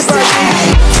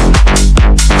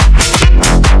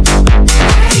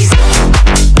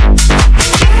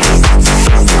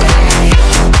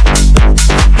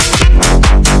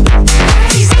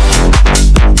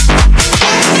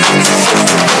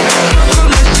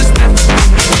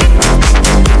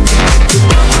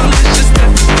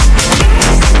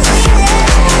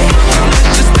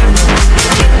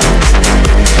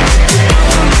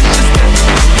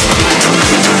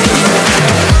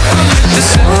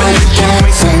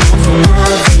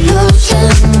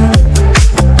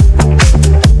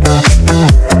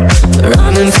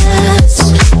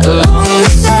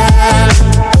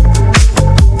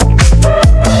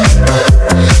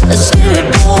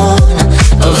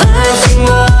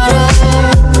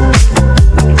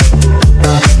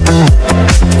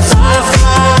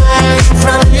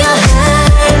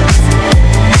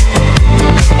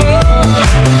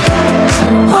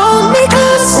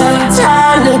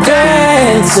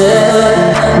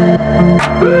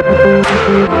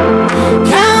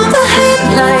Count the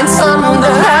headlights on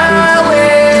the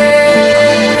highway.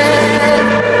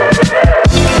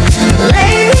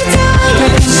 Lay me down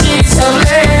in the sheets of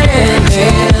linen.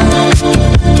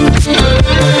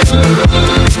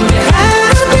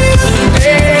 I'll be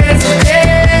there today.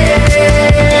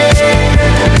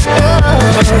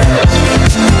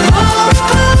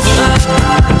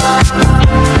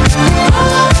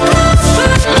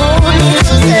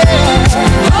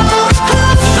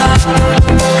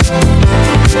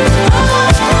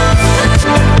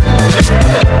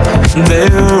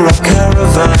 There are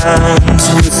caravans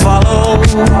we follow,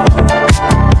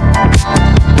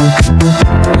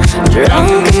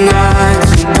 drunken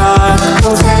nights in dark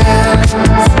hotels,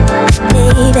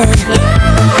 baby.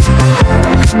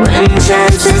 When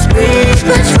chances breathe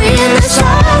between the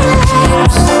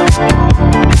silence,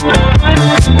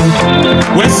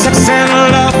 when sex and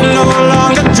love no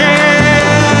longer jail.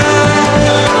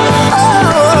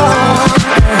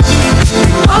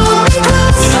 Oh,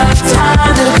 because of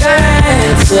time to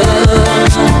dance.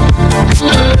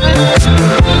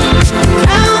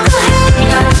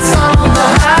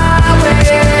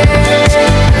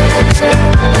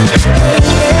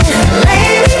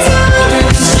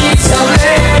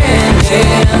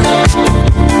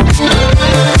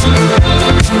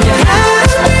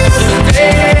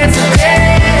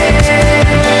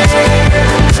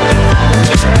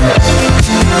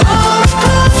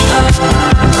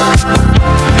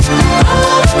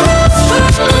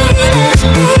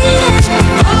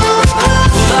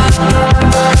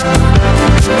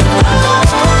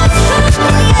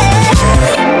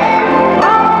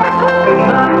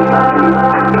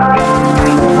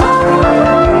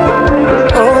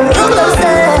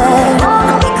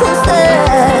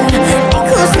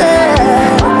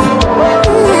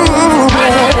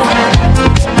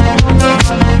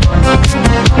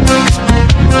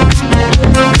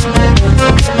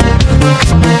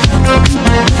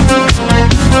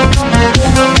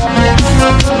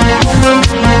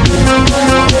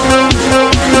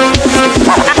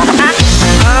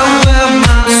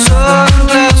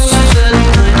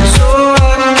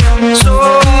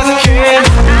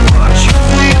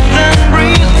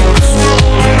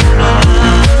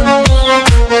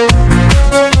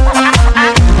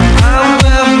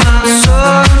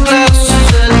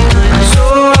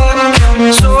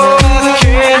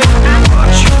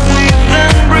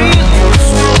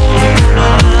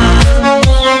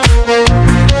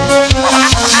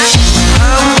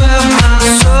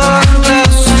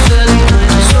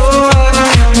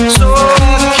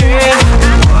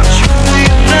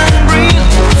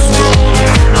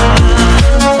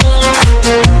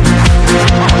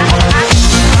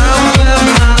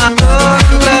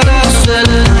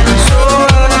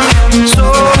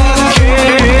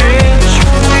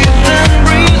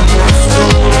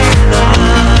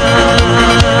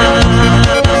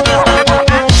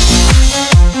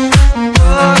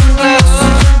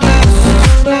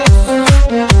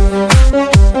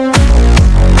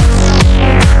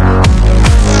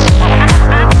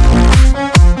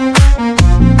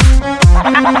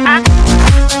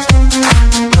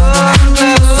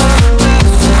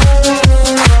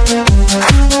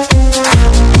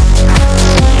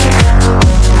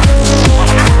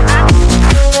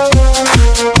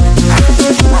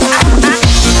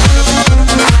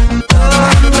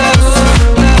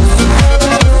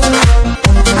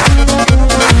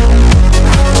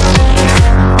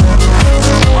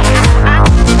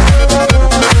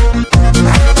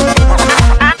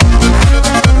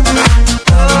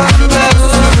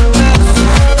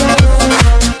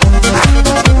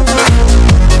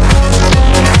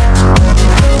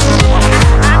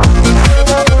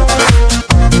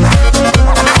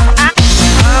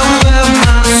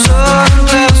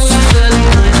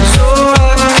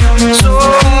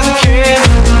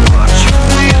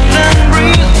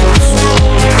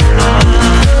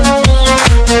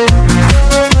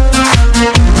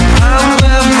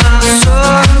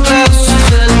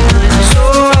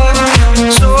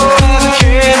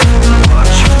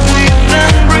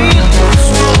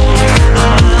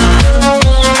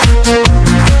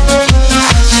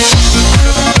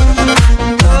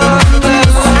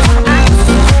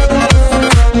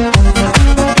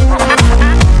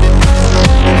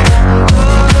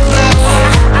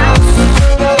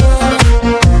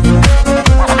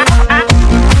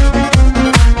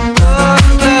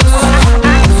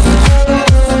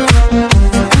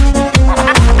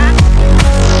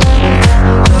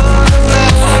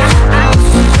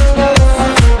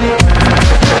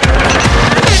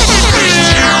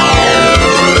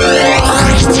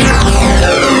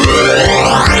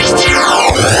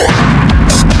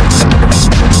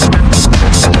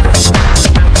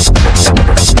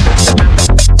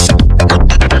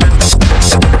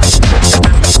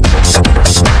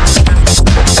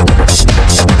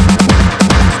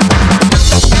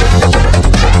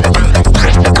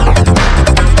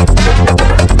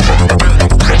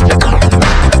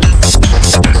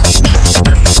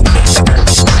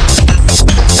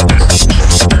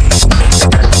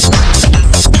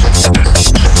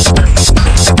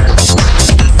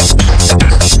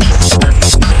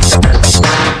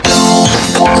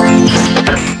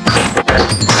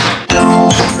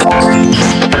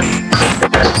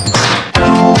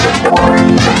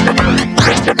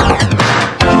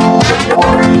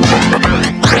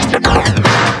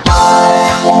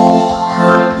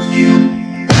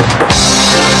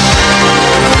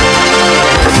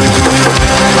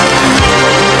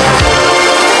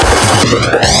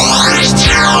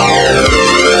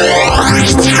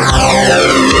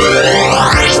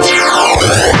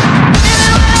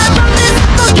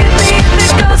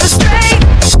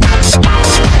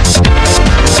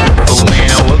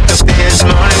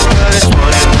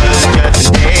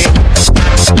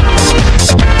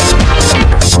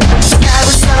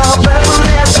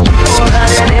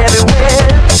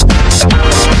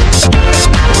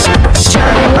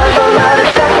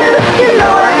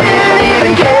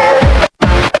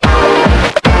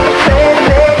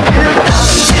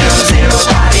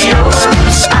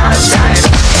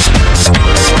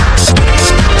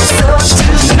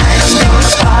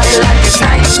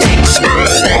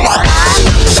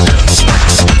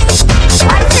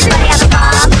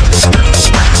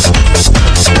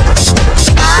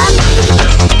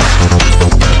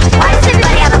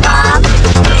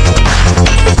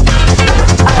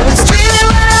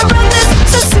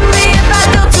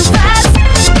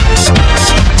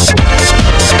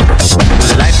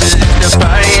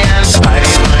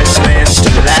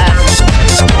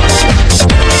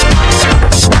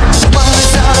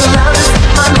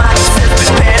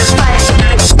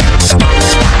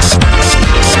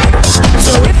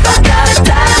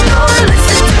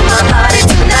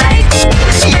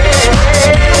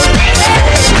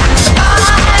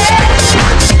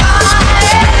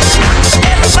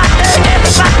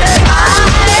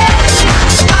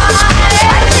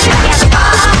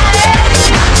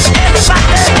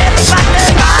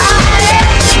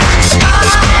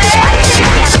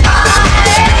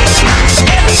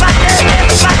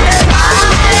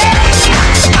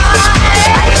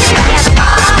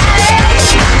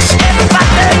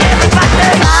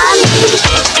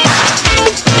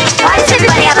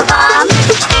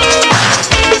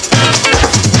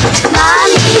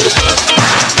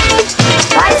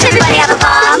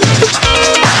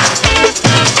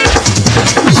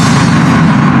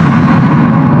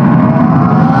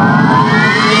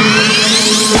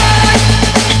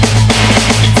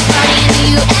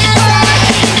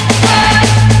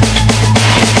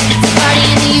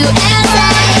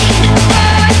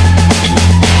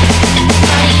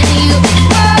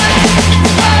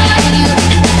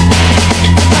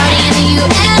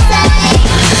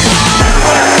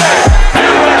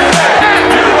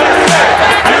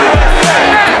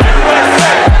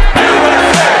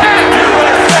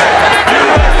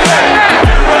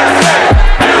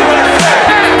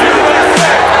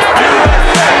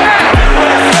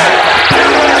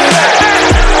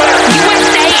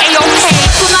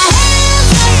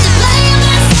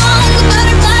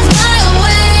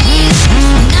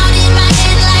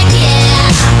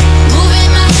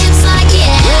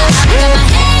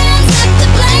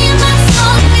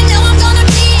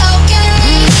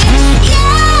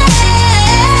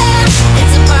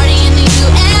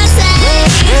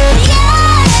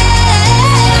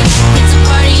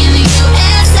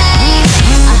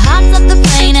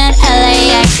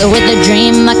 with a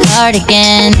dream, my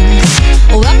cardigan.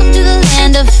 Welcome to the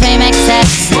land of fame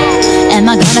excess. Am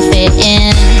I gonna fit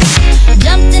in?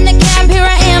 Jumped in the cab, here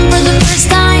I am for the first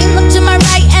time. Look to my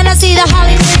right and I see the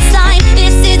Hollywood sign.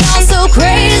 This is all so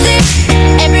crazy.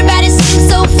 Everybody seems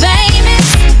so famous.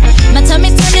 My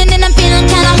tummy's turning and I'm feeling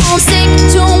kinda homesick.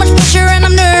 Too much pressure and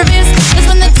I'm nervous. That's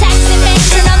when the taxi man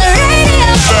turned on the radio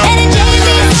and the Jay-Z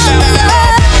song was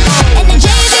on. And the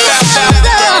Jay-Z song was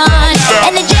on.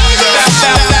 And the Jay-Z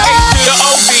song was on.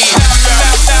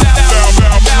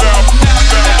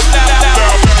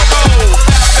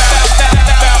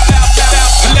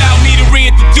 Allow me to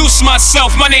reintroduce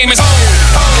myself. My name is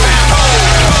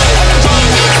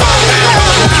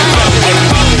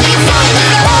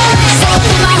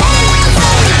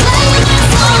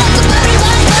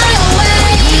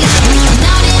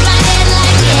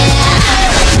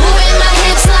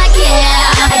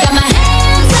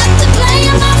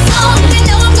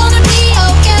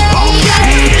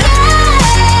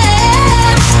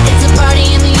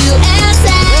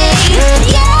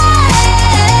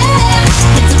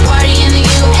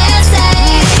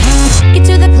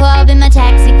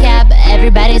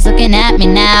Everybody's looking at me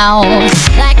now,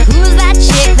 like who's that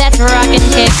chick that's rocking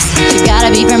hips? She's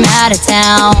gotta be from out of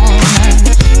town.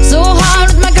 So hard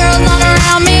with my girls all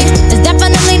around me. It's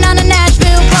definitely not a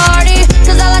Nashville party,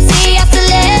 cause all I see are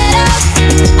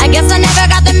stilettos. I guess I never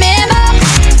got the memo.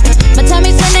 My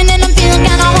tummy's turning and I'm feeling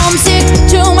kinda homesick.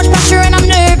 Too much pressure and I'm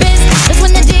nervous. That's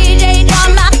when the DJ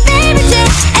dropped my favorite tip,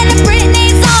 and the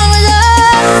Britney song was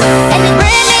on. And the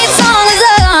Britney song was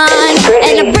on.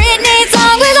 And the Britney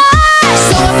song was on.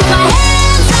 So I put my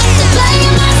hands up to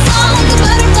playing my song. The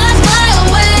butterflies fly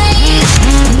away.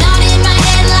 Nodding my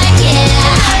head like yeah.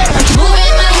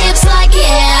 Moving my hips like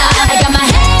yeah. I got my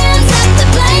hands up to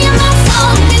playing my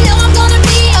song. You know I'm gonna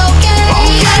be okay.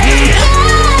 Yeah.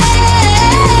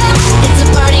 It's a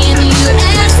party in the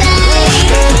USA.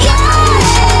 Yeah.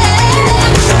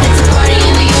 It's a party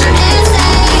in the USA.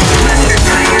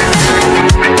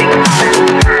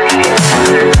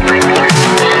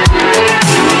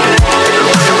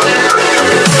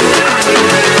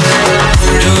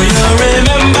 Do you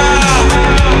remember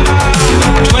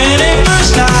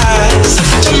 21st night,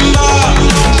 September?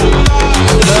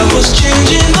 Love was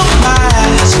changing the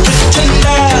minds,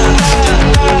 pretender,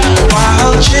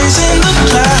 while chasing the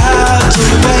clouds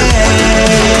away.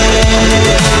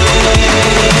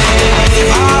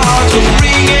 Hearts were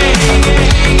ringing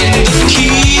in the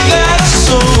key that our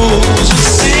souls were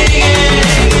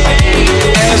singing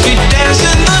as we danced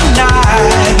in the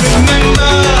night.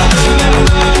 Remember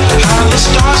how the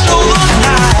stars stole the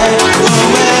night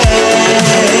away.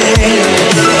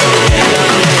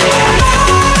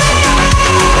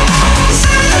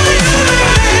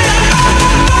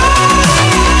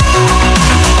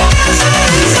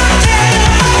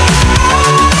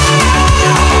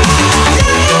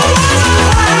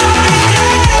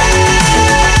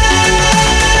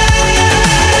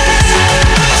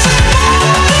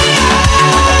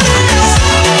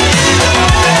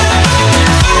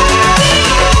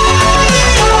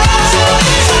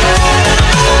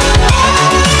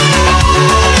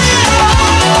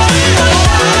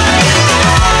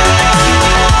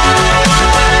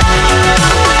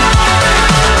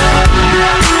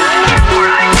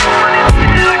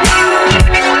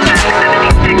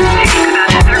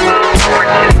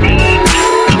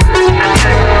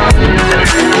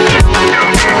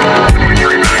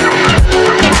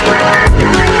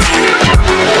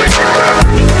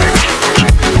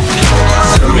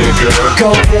 Go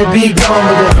ahead, be gone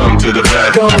with it. Come to the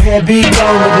back. Go ahead, be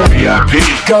gone with it. VIP.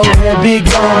 Go ahead, be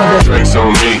gone with it. Drinks on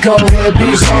me. Go ahead,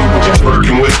 be gone with it.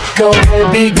 Working with. Go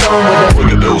ahead, be gone with it. Look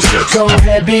at those hips. Go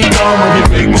ahead, be gone with it.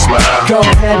 You make me smile. Go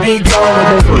ahead, be gone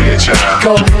with it. Go ahead, child.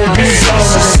 Go ahead, be gone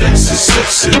with it. Sexy,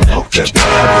 sexy, walk that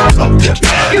body, talk that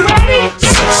body. You ready?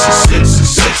 Sexy, sexy,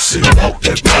 sexy, walk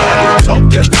that body, talk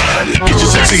that body. Get your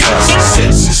sexy on.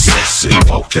 Sexy, sexy,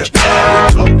 walk that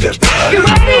body, talk that body. You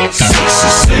ready? Sexy,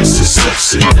 sexy,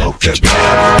 sexy, walk that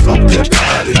body, talk that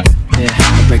body.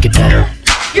 Yeah, break it down.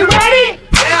 You ready?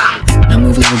 Now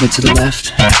move a little bit to the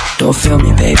left. Don't feel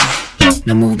me, baby.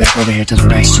 Now move back over here to the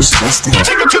right. Just listen.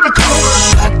 Take it to the core.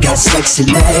 I got sexy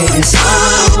ladies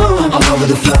all over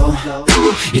the floor.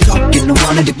 You're talking to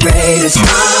one of the greatest.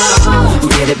 Who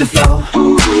did it before?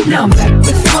 Now I'm back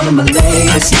with one of my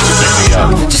latest.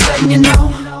 Just letting you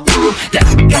know that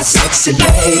I got sexy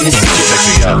ladies.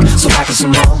 So back up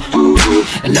some more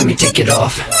and let me take it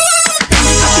off. I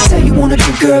can tell you wanna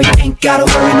do, girl, you ain't gotta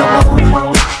worry no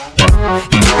more.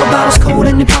 You keep my bottles cold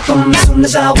and you pop them as soon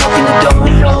as I walk in the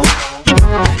door.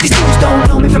 These dudes don't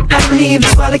know me from Adam and Eve,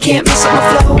 that's why they can't mess up my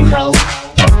flow.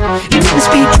 And when the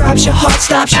speed drops, your heart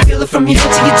stops, you feel it from your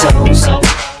head to your toes.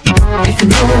 If you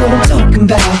know what I'm talking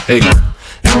about. Hey girl.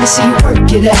 Let me see you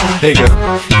work it out. Hey girl.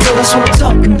 Girl, that's what I'm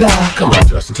talking about. Come on,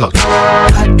 Justin, talk.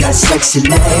 I got sexy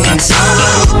legs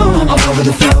all over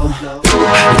the floor.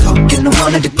 You're talking to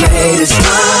one of the greatest.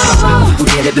 We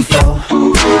did it before.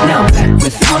 Now I'm back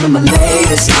with one of my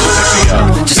latest.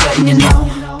 Just letting you know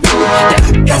that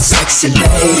I got sexy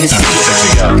ladies.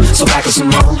 So back up some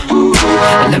more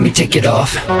and let me take it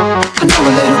off. I know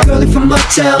a little girlie from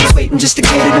uptown is waiting just to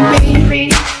cater to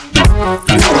me.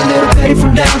 I know a little Betty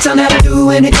from downtown that'll do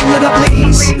anything that I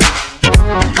please.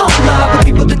 All my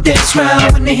people that dance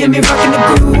round when they hear me rocking the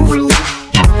groove.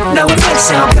 Now it might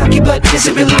sound cocky, but is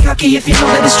it really cocky if you know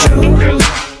that it's true?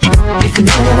 If you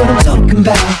know what I'm talking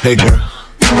about. Hey girl.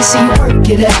 Let me see you work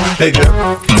it out. Hey girl.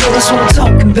 Girl, that's what I'm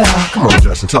talking about. Come on,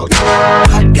 Justin, talk.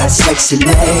 I got sexy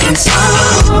legs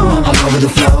all over the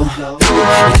floor.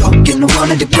 You're talking to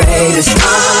one of the greatest.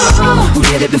 We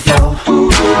did it before.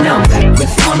 Now I'm back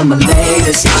with one of my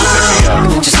latest.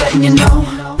 Just letting you know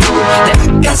that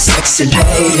I got sexy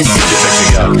ladies.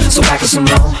 So back up some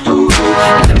more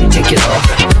and let me take it off.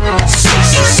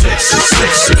 Sexy, sexy,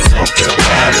 sexy, pump that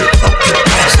body, pump that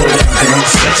body. Slow down, girl.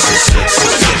 Sexy, sexy,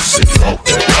 sexy, pump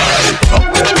that body,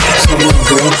 pump that body. Slow down,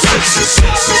 girl. Sexy,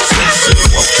 sexy, sexy,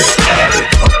 pump that body,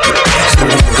 pump that body. Slow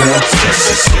down, girl.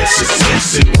 Sexy, sexy,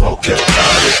 sexy, pump that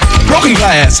body. Broken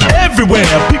glass everywhere.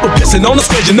 People pissing on the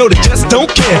stage, you know they just don't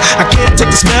care. I can't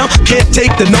take the smell, can't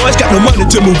take the noise. Got no money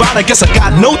to move out, I guess I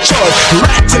got no choice.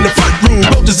 Rats in the front room,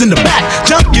 roaches in the back,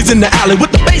 junkies in the alley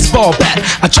with the baseball bat.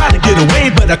 I tried to get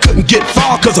away, but I couldn't get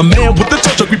far, cause a man with a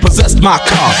tow truck repossessed my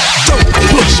car. Don't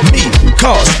push me,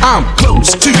 cause I'm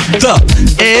close to the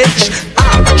edge.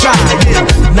 I'm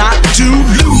trying not to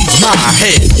lose my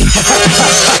head.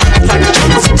 Like a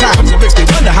jungle sometimes, it makes me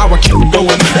wonder how I keep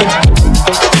going.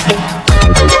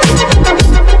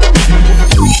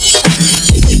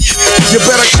 You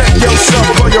better check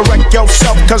yourself or you wreck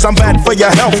yourself, cause I'm bad for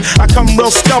your health. I come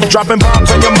real stealth, dropping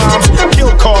bombs on your moms,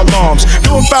 kill car alarms.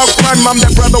 Doing foul crime, I'm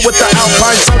that brother with the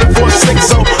Alpine 746,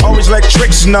 so always let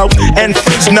tricks know and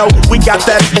freaks know we got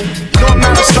that. No, I'm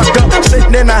not a sucker,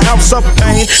 sitting in a house of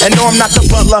pain. And no, I'm not the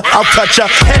butler, I'll touch ya,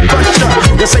 headbutt ya.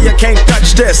 You say you can't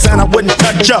touch this, and I wouldn't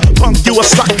touch ya. Punk, you a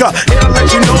sucker, here to let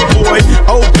you know, boy.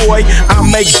 Oh boy, I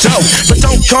make dough, but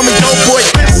don't call me dope boy.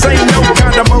 This ain't no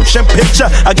kind of motion picture.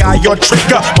 A guy your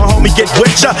trigger, my homie get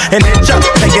with ya and hit ya,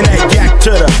 taking that yak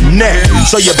to the neck.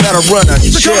 So you better run a check.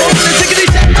 So come on and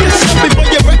tickety-tack yourself before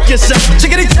you wreck yourself.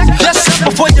 Tickety-tack yourself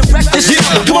before you wreck yourself.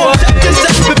 Come on, tack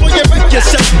yourself before you wreck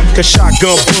yourself. Cause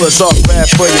shotgun bullets are bad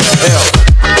for your health.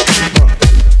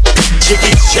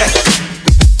 Jiggy check.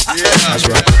 That's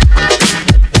right.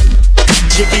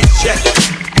 Jiggy check.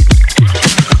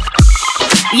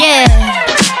 Yeah,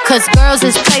 cause girls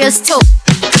is players too.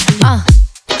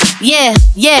 Yeah,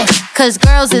 yeah, cause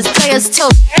girls is players too.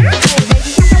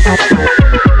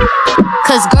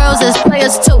 Cause girls is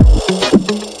players too.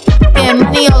 Getting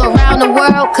money all around the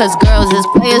world, cause girls is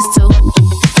players too.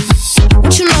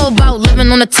 What you know about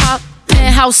living on the top?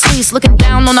 Penthouse suites, looking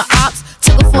down on the ops.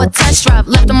 Took her for a test drive,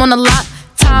 left them on the lot.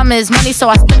 Time is money, so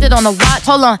I spend it on a watch.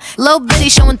 Hold on, little bitty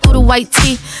showing through the white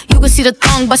tee. You can see the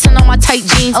thong busting on my tight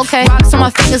jeans. Okay, rocks on my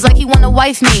fingers like he wanna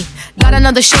wife me. Got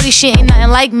another shorty, she ain't nothing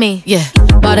like me. Yeah,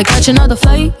 about to catch another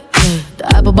fight. Yeah,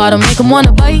 the apple bottom make him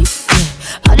wanna bite.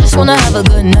 Yeah, I just wanna have a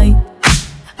good night.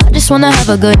 I just wanna have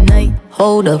a good night.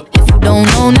 Hold up, if you don't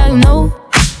know, now you know.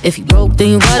 If you broke, then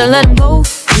you gotta let him go.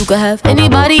 You could have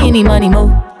anybody, any money,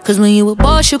 mo. Cause when you a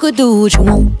boss, you could do what you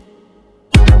want.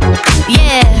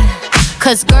 Yeah.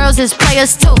 Cause girls is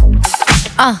players too.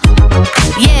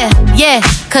 Yeah, yeah,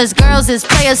 cause girls is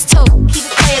players too. Keep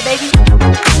it playing, baby.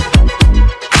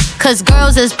 Cause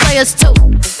girls is players too.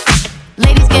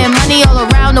 Ladies getting money all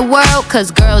around the world,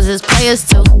 cause girls is players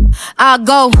too. I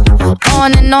go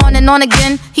on and on and on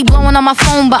again. He blowing on my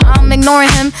phone, but I'm ignoring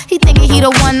him. He thinking he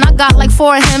the one, I got like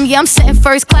 4 of him. Yeah, I'm sitting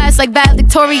first class like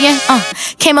valedictorian.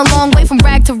 Came a long way from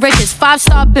rag to riches.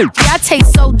 5-star bitch, yeah, I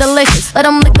taste so delicious. Let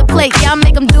him lick the plate, yeah, I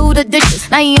make him do the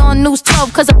dishes. Now he on news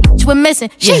 12, cause a bitch we're missing.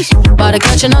 Sheesh, about to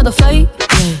catch another fight.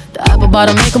 Yeah, the apple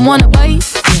bottom make him wanna bite.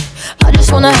 Yeah, I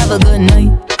just wanna have a good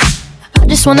night. I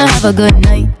just wanna have a good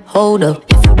night. Hold up,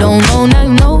 if you don't know, now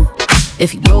you know.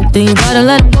 If you broke, then you gotta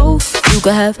let him go. You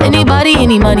could have anybody,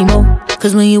 any money, mo.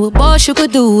 Cause when you a boss, you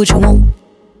could do what you want.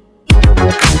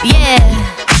 Yeah,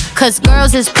 cause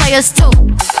girls is players too.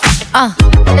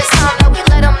 And it's time that we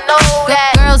let them know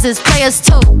that girls is players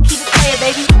too. Keep it playing,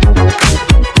 baby.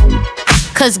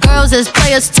 Cause girls is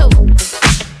players too.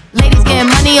 Ladies getting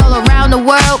money all around the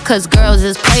world, cause girls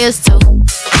is players too.